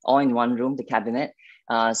 agriculture, all in one room, the cabinet.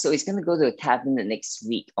 So it's going to go to the cabinet next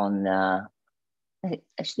week on,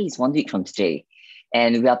 actually it's 1 week from today.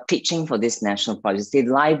 And we are pitching for this national project. The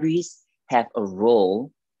libraries have a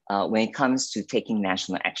role when it comes to taking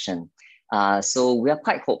national action. So we are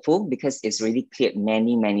quite hopeful because it's already cleared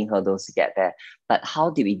many, many hurdles to get there. But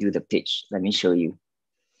how did we do the pitch? Let me show you.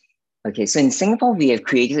 Okay, so in Singapore, we have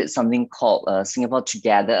created something called Singapore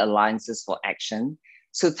Together Alliances for Action.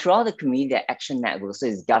 So throughout the community, there are action networks. So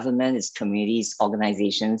it's government, it's communities,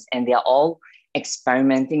 organizations, and they are all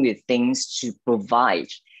experimenting with things to provide,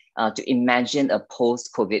 to imagine a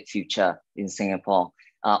post-COVID future in Singapore.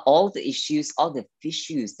 All the issues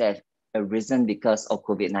that have arisen because of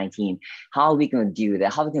COVID-19. How are we going to deal with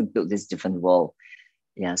that? How are we going to build this different world?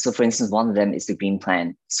 Yeah, so for instance, one of them is the Green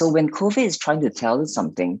Plan. So when COVID is trying to tell us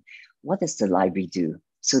something, what does the library do?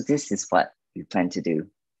 So this is what we plan to do.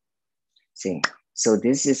 See, so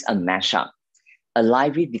this is a mashup. A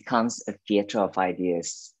library becomes a theater of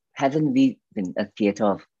ideas. Haven't we been a theater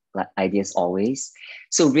of ideas always?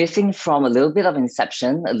 So riffing from a little bit of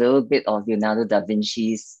Inception, a little bit of Leonardo da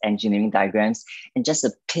Vinci's engineering diagrams, and just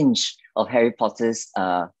a pinch of Harry Potter's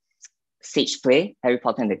stage play, Harry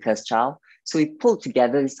Potter and the Cursed Child. So we pulled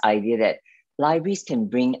together this idea that libraries can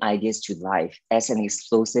bring ideas to life as an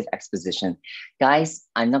explosive exposition. Guys,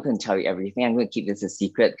 I'm not going to tell you everything. I'm going to keep this a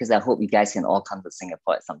secret because I hope you guys can all come to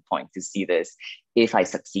Singapore at some point to see this if I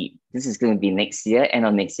succeed. This is going to be next year, end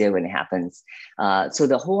of next year when it happens. So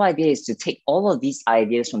the whole idea is to take all of these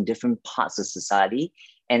ideas from different parts of society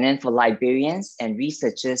and then for librarians and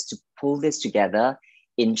researchers to pull this together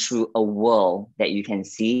into a world that you can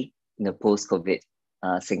see in the post-COVID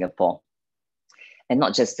Singapore. And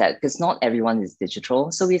not just that, because not everyone is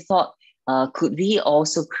digital. So we thought, could we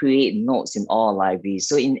also create notes in all libraries?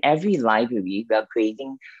 So in every library, we are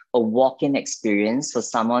creating a walk-in experience for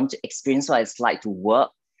someone to experience what it's like to work,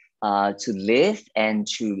 to live, and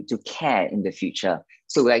to care in the future.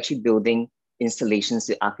 So we're actually building installations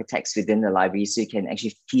with architects within the library so you can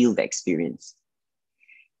actually feel the experience.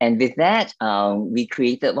 And with that, we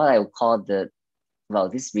created what I would call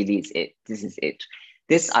this really is it. This is it.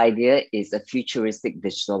 This idea is a futuristic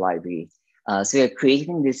digital library. So we're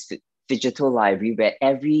creating this digital library where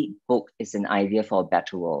every book is an idea for a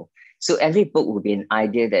better world. So every book will be an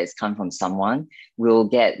idea that has come from someone. We'll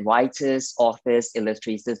get writers, authors,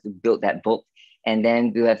 illustrators to build that book. And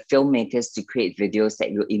then we'll have filmmakers to create videos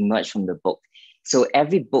that will emerge from the book. So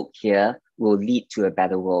every book here will lead to a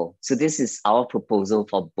better world. So this is our proposal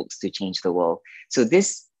for books to change the world. So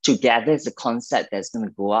this together is a concept that's going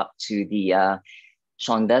to go up to the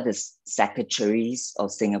Shawnda, the secretaries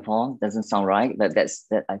of Singapore. Doesn't sound right, but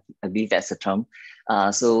I believe that's the term.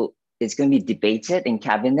 So it's going to be debated in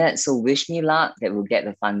cabinet. So wish me luck that we'll get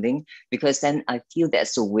the funding, because then I feel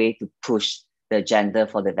that's the way to push the agenda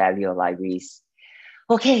for the value of libraries.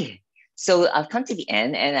 Okay, so I've come to the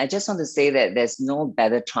end, and I just want to say that there's no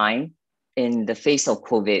better time in the face of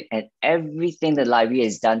COVID and everything the library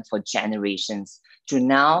has done for generations to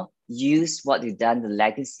now use what we've done, the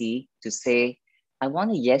legacy, to say, I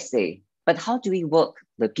want a yes day, but how do we work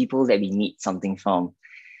the people that we need something from?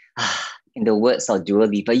 In the words of Dua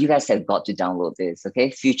Lipa, you guys have got to download this,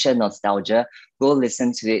 okay? Future Nostalgia, go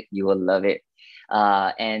listen to it, you will love it.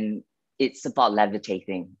 And it's about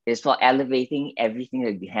levitating. It's about elevating everything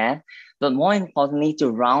that we have. But more importantly,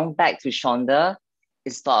 to round back to Shawnda,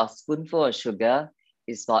 it's about a spoonful of sugar.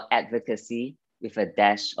 It's about advocacy with a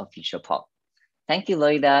dash of future pop. Thank you,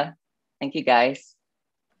 Loida. Thank you, guys.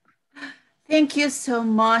 Thank you so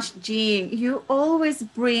much, Jean. You always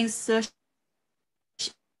bring such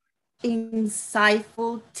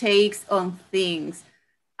insightful takes on things.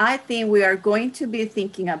 I think we are going to be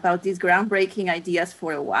thinking about these groundbreaking ideas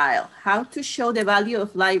for a while, how to show the value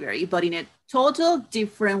of library, but in a total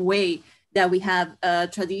different way that we have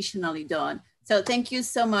traditionally done. So thank you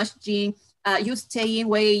so much, Jean. You staying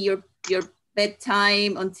away your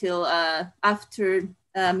bedtime until after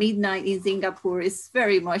midnight in Singapore is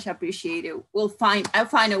very much appreciated. I'll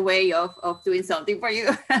find a way of doing something for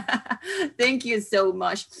you. Thank you so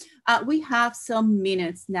much. We have some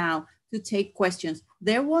minutes now to take questions.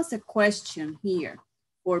 There was a question here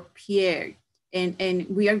for Pierre, and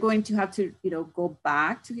we are going to have to go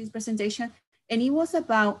back to his presentation. And it was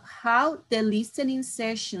about how the listening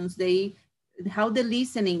sessions, how the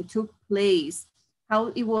listening took place, how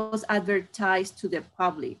it was advertised to the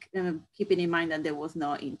public, keeping in mind that there was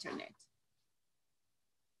no internet.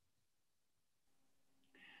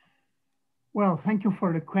 Well, thank you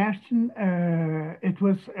for the question. It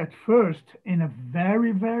was at first in a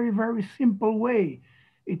very, very, very simple way.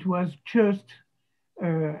 It was just,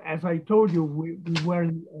 as I told you, we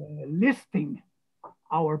were listing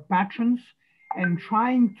our patrons and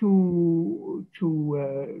trying to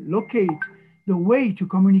locate the way to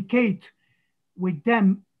communicate with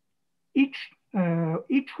them, each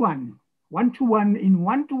one-to-one in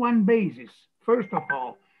one-to-one basis, first of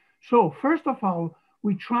all. So first of all,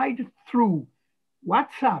 we tried through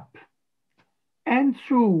WhatsApp and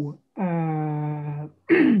through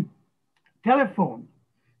telephone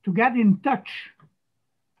to get in touch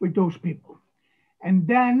with those people. And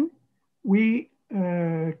then we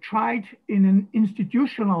tried in an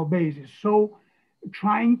institutional basis. So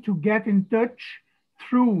trying to get in touch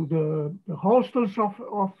through the hostels of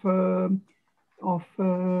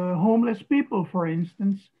homeless people, for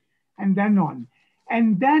instance, and then on.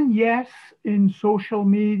 And then, yes, in social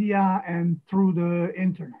media and through the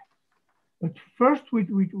internet. But first, we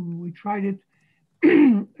tried it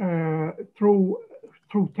through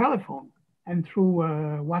telephone and through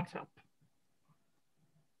WhatsApp.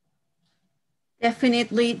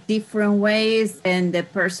 Definitely different ways, and the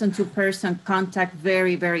person-to-person contact,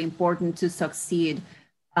 very, very important to succeed.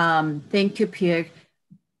 Thank you, Pierre.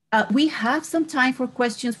 We have some time for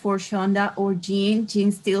questions for Shawnda or Jean.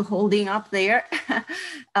 Jean's still holding up there.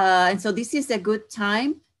 And so this is a good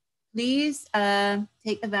time. Please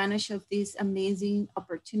take advantage of this amazing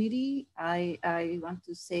opportunity. I want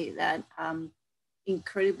to say that I'm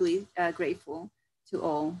incredibly grateful to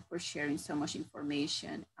all for sharing so much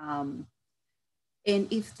information.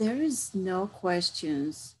 And if there is no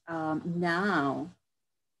questions now,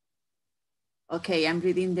 okay, I'm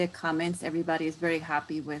reading the comments. Everybody is very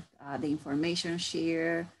happy with the information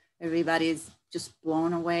shared. Everybody is just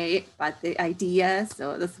blown away by the idea.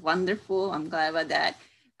 So that's wonderful. I'm glad about that.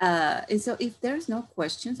 And so if there's no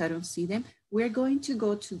questions, I don't see them, we're going to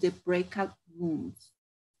go to the breakout rooms.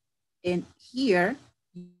 And here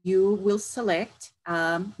you will select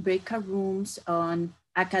breakout rooms on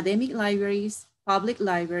academic libraries, public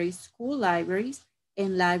libraries, school libraries,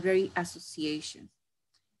 and library associations.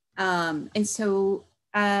 And so,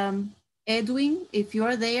 Edwin, if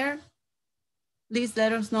you're there, please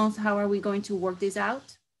let us know how are we going to work this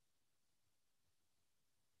out.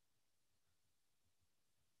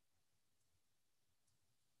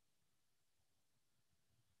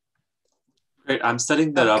 Great, I'm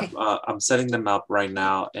setting that up. I'm setting them up right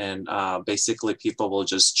now, and basically people will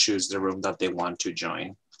just choose the room that they want to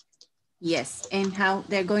join. Yes, and how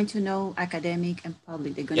they're going to know academic and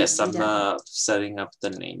public. They're going yes, to I'm setting up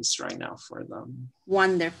the names right now for them.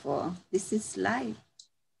 Wonderful. This is live.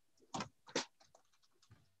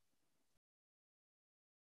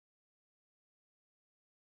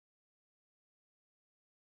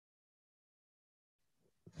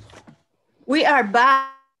 We are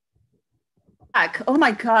back. Oh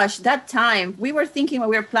my gosh, that time. We were thinking when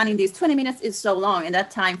we were planning this, 20 minutes is so long, and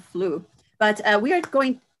that time flew. But we are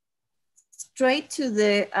going straight to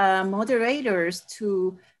the moderators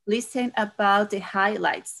to listen about the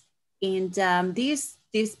highlights. And this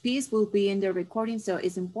piece will be in the recording, so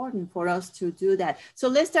it's important for us to do that. So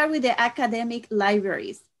let's start with the academic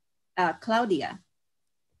libraries. Claudia.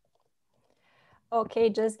 Okay,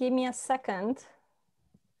 just give me a second.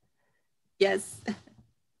 Yes.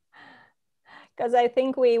 Because I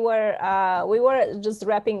think we were just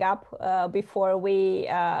wrapping up before we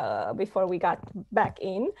got back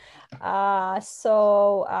in.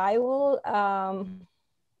 So I will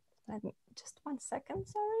let me just 1 second.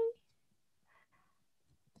 Sorry.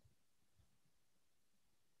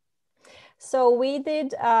 So we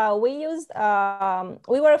did. We used.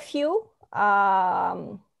 We were a few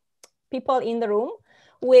people in the room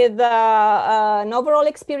with an overall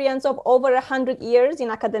experience of over 100 years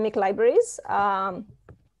in academic libraries.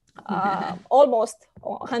 almost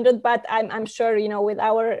 100, but I'm sure, you know, with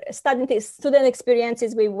our student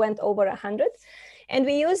experiences, we went over 100. And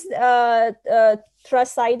we used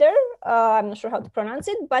Trusider. I'm not sure how to pronounce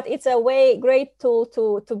it, but it's a great tool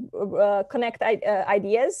to connect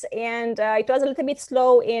ideas. And it was a little bit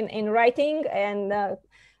slow in writing and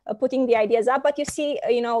putting the ideas up. But you see,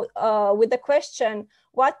 you know, with the question,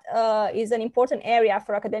 what is an important area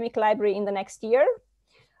for academic library in the next year?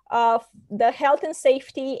 The health and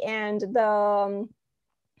safety and the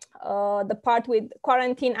part with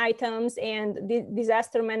quarantine items and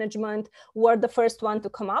disaster management were the first one to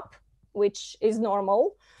come up, which is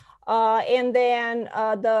normal. And then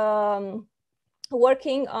the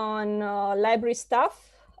working on library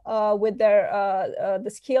staff with the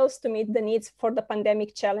skills to meet the needs for the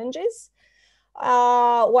pandemic challenges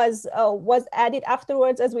was added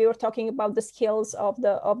afterwards, as we were talking about the skills of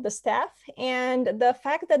the staff, and the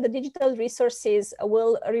fact that the digital resources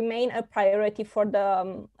will remain a priority for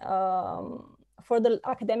the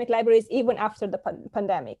academic libraries even after the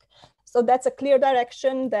pandemic. So that's a clear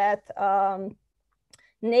direction that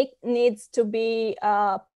needs to be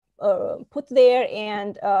put there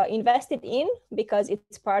and invested in, because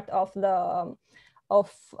it's part of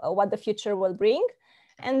what the future will bring.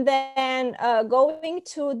 And then going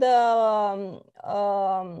to the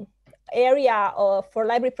area for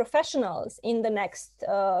library professionals in the next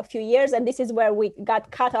few years. And this is where we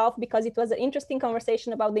got cut off, because it was an interesting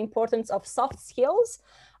conversation about the importance of soft skills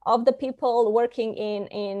of the people working in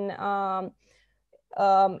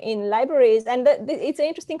libraries. And it's an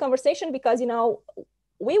interesting conversation because, you know,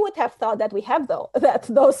 we would have thought that we have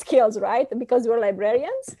those skills, right? Because we're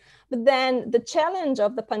librarians. But then the challenge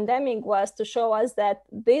of the pandemic was to show us that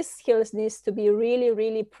these skills needs to be really,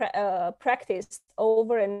 really practiced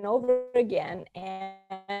over and over again,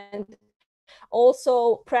 and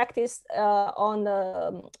also practiced on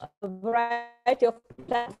a variety of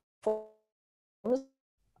platforms.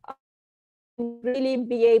 Really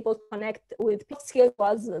be able to connect with skills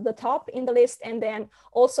was the top in the list, and then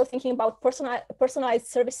also thinking about personalized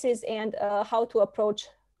services and how to approach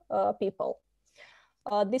people.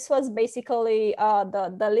 This was basically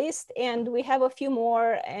the list, and we have a few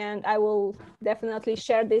more, and I will definitely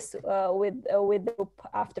share this with the group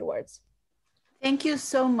afterwards. Thank you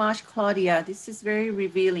so much, Claudia. This is very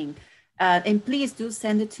revealing. And please do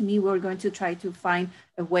send it to me. We're going to try to find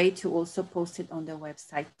a way to also post it on the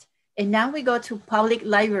website. And now we go to public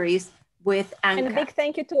libraries with Anca. And a big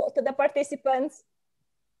thank you to the participants.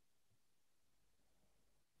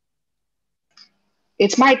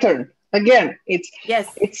 It's my turn again.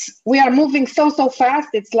 We are moving so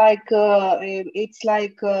fast. It's like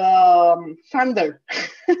thunder.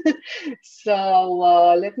 So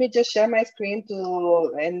let me just share my screen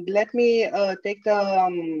and let me take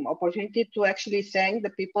the opportunity to actually thank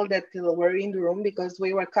the people that were in the room, because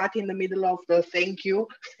we were caught in the middle of the thank you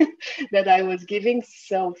that I was giving.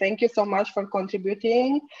 So thank you so much for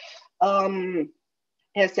contributing.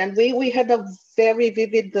 Yes, and we had a very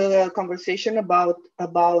vivid conversation about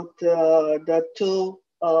the two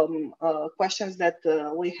questions that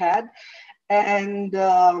we had, and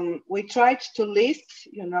we tried to list,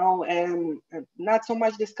 you know, and not so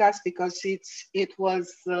much discuss, because it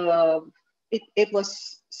was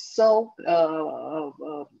so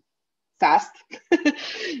fast.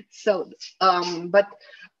 So, but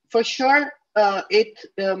for sure,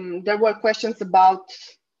 there were questions about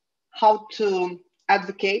how to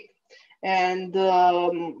advocate, and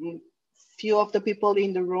few of the people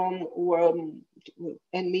in the room were,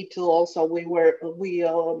 and me too also, we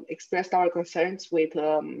expressed our concerns with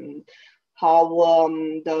how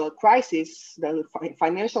the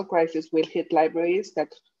financial crisis will hit libraries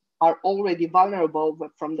that are already vulnerable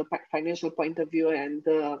from the financial point of view, and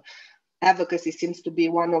advocacy seems to be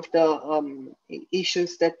one of the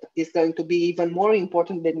issues that is going to be even more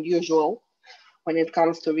important than usual when it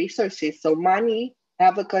comes to resources. So money,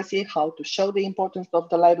 advocacy, how to show the importance of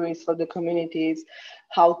the libraries for the communities,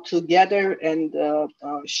 how to gather and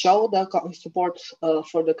show the support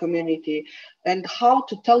for the community, and how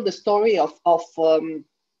to tell the story of the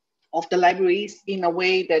libraries in a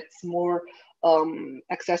way that's more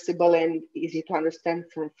accessible and easy to understand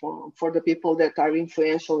for the people that are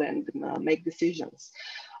influential and make decisions.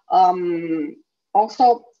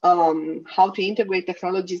 Also, how to integrate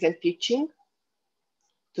technologies and teaching,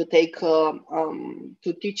 to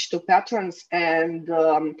teach to patrons, and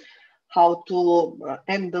how to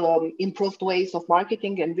improved ways of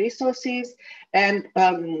marketing and resources. And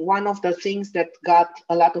one of the things that got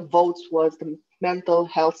a lot of votes was the mental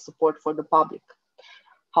health support for the public,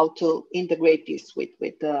 how to integrate this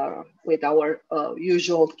with our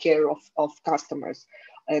usual care of customers.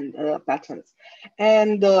 and patterns.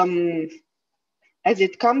 And as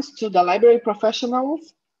it comes to the library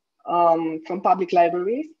professionals from public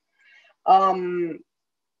libraries,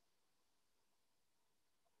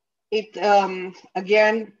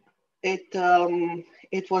 again,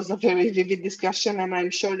 it was a very vivid discussion, and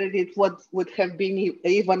I'm sure that it would have been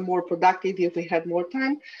even more productive if we had more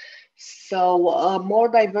time. So more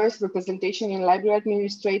diverse representation in library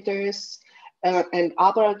administrators and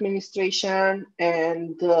upper administration,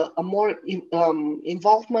 and a more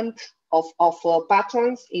involvement of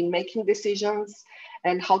patrons in making decisions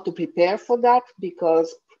and how to prepare for that,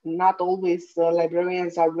 because not always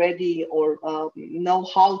librarians are ready or know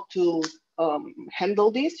how to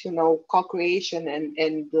handle this, co-creation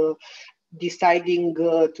and deciding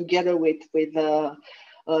together with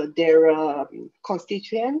their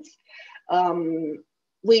constituents.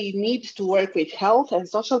 We need to work with health and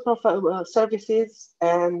social services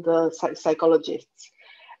and psychologists.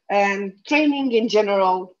 And training in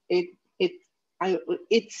general,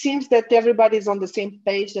 it seems that everybody's on the same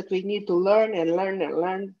page that we need to learn and learn and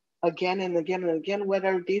learn again and again and again,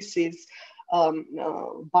 whether this is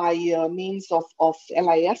by means of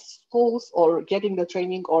LIS schools or getting the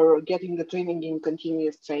training in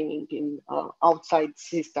continuous training in outside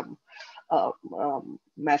system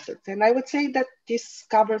methods. And I would say that this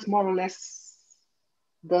covers more or less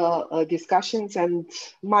the discussions. And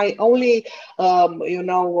my only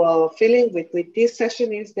feeling with this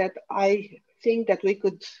session is that I think that we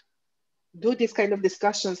could do this kind of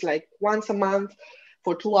discussions like once a month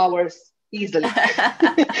for 2 hours easily.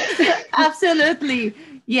 Absolutely.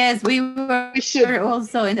 Yes, we were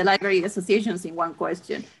also in the library associations in one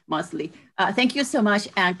question, mostly. Thank you so much,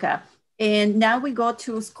 Anca. And now we go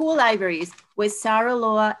to school libraries with Sarah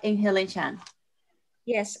Loa and Helen Chan.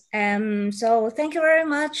 Yes, so thank you very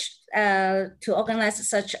much to organize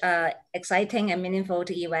such an exciting and meaningful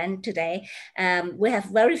event today. We have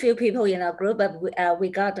very few people in our group, but we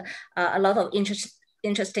got a lot of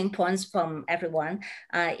interesting points from everyone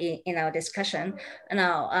in our discussion.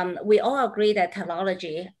 Now, we all agree that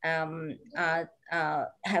technology have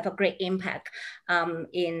a great impact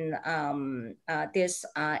in this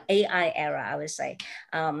AI era, I would say.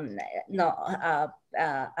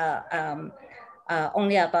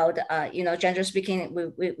 Only about, generally speaking,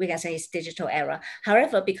 we can say it's digital era.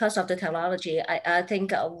 However, because of the technology, I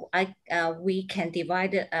think we can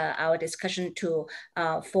divide our discussion to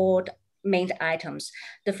 4 main items.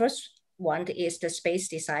 The first one is the space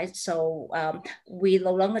design. So we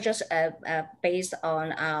no longer just based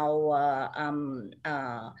on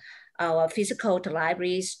our physical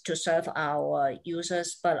libraries to serve our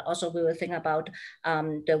users, but also we will think about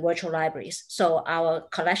the virtual libraries. So our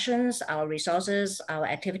collections, our resources, our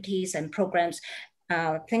activities and programs,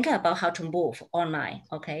 thinking about how to move online,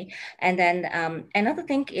 okay? And then another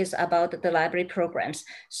thing is about the library programs.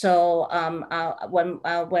 So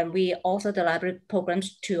when we offer the library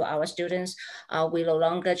programs to our students, we no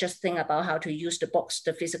longer just think about how to use the books,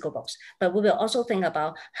 the physical books, but we will also think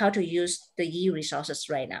about how to use the e-resources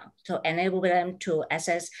right now to enable them to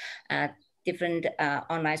access different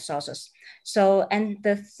online sources. So, and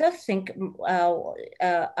the third thing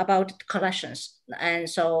about collections. And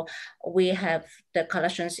so we have the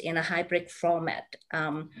collections in a hybrid format. We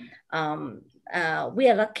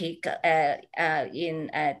are lucky in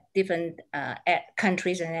different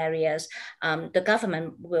countries and areas. The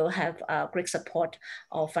government will have great support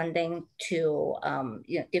or funding to,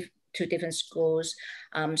 to different schools.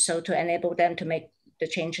 So to enable them to make the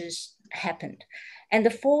changes happen. And the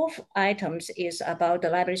fourth items is about the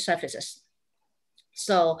library services.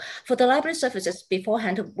 So for the library services,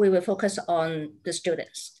 beforehand, we will focus on the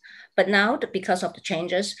students. But now, because of the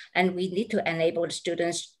changes, and we need to enable the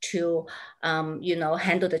students to,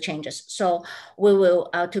 handle the changes. So we will,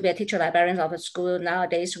 to be a teacher librarian of a school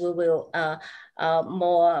nowadays, we will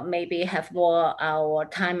maybe have more our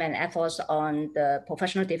time and efforts on the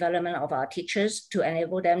professional development of our teachers to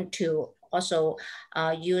enable them to also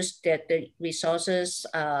use the resources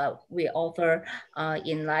we offer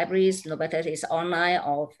in libraries, no matter it's online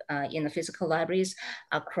or in the physical libraries,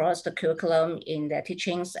 across the curriculum in their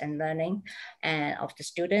teachings and learning and of the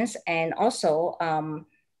students. And also,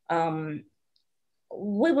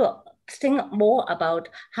 we will think more about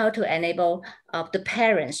how to enable the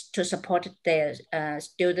parents to support their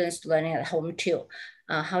students learning at home too.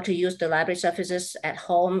 How to use the library services at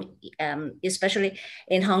home, especially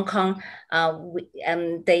in Hong Kong.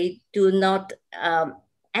 They do not,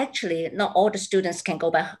 actually, not all the students can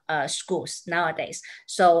go back schools nowadays.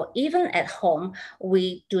 So even at home,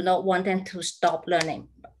 we do not want them to stop learning.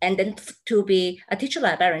 And then to be a teacher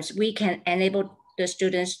librarians, we can enable the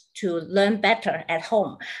students to learn better at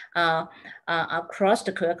home across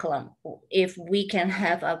the curriculum if we can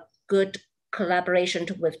have a good collaboration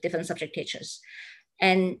with different subject teachers.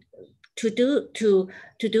 And to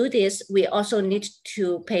do this, we also need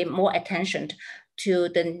to pay more attention to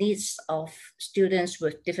the needs of students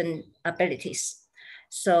with different abilities.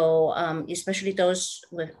 So especially those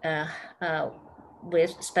with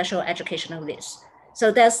special educational needs.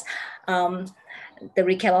 So that's the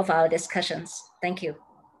recap of our discussions. Thank you.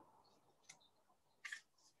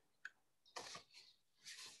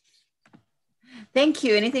 Thank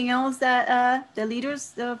you. Anything else that the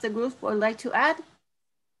leaders of the group would like to add?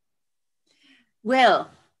 Well,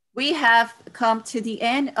 we have come to the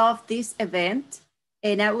end of this event,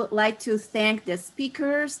 and I would like to thank the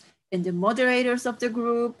speakers and the moderators of the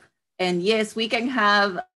group. And yes, we can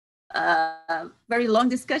have very long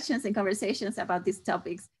discussions and conversations about these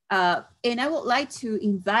topics. And I would like to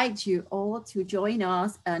invite you all to join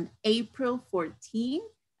us on April 14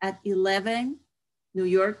 at 11 New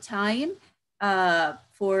York time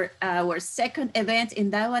for our second event.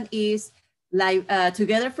 And that one is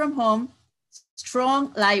Together from Home,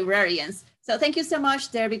 Strong Librarians. So thank you so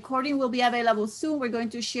much. The recording will be available soon. We're going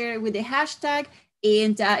to share with the hashtag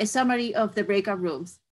and a summary of the breakout rooms.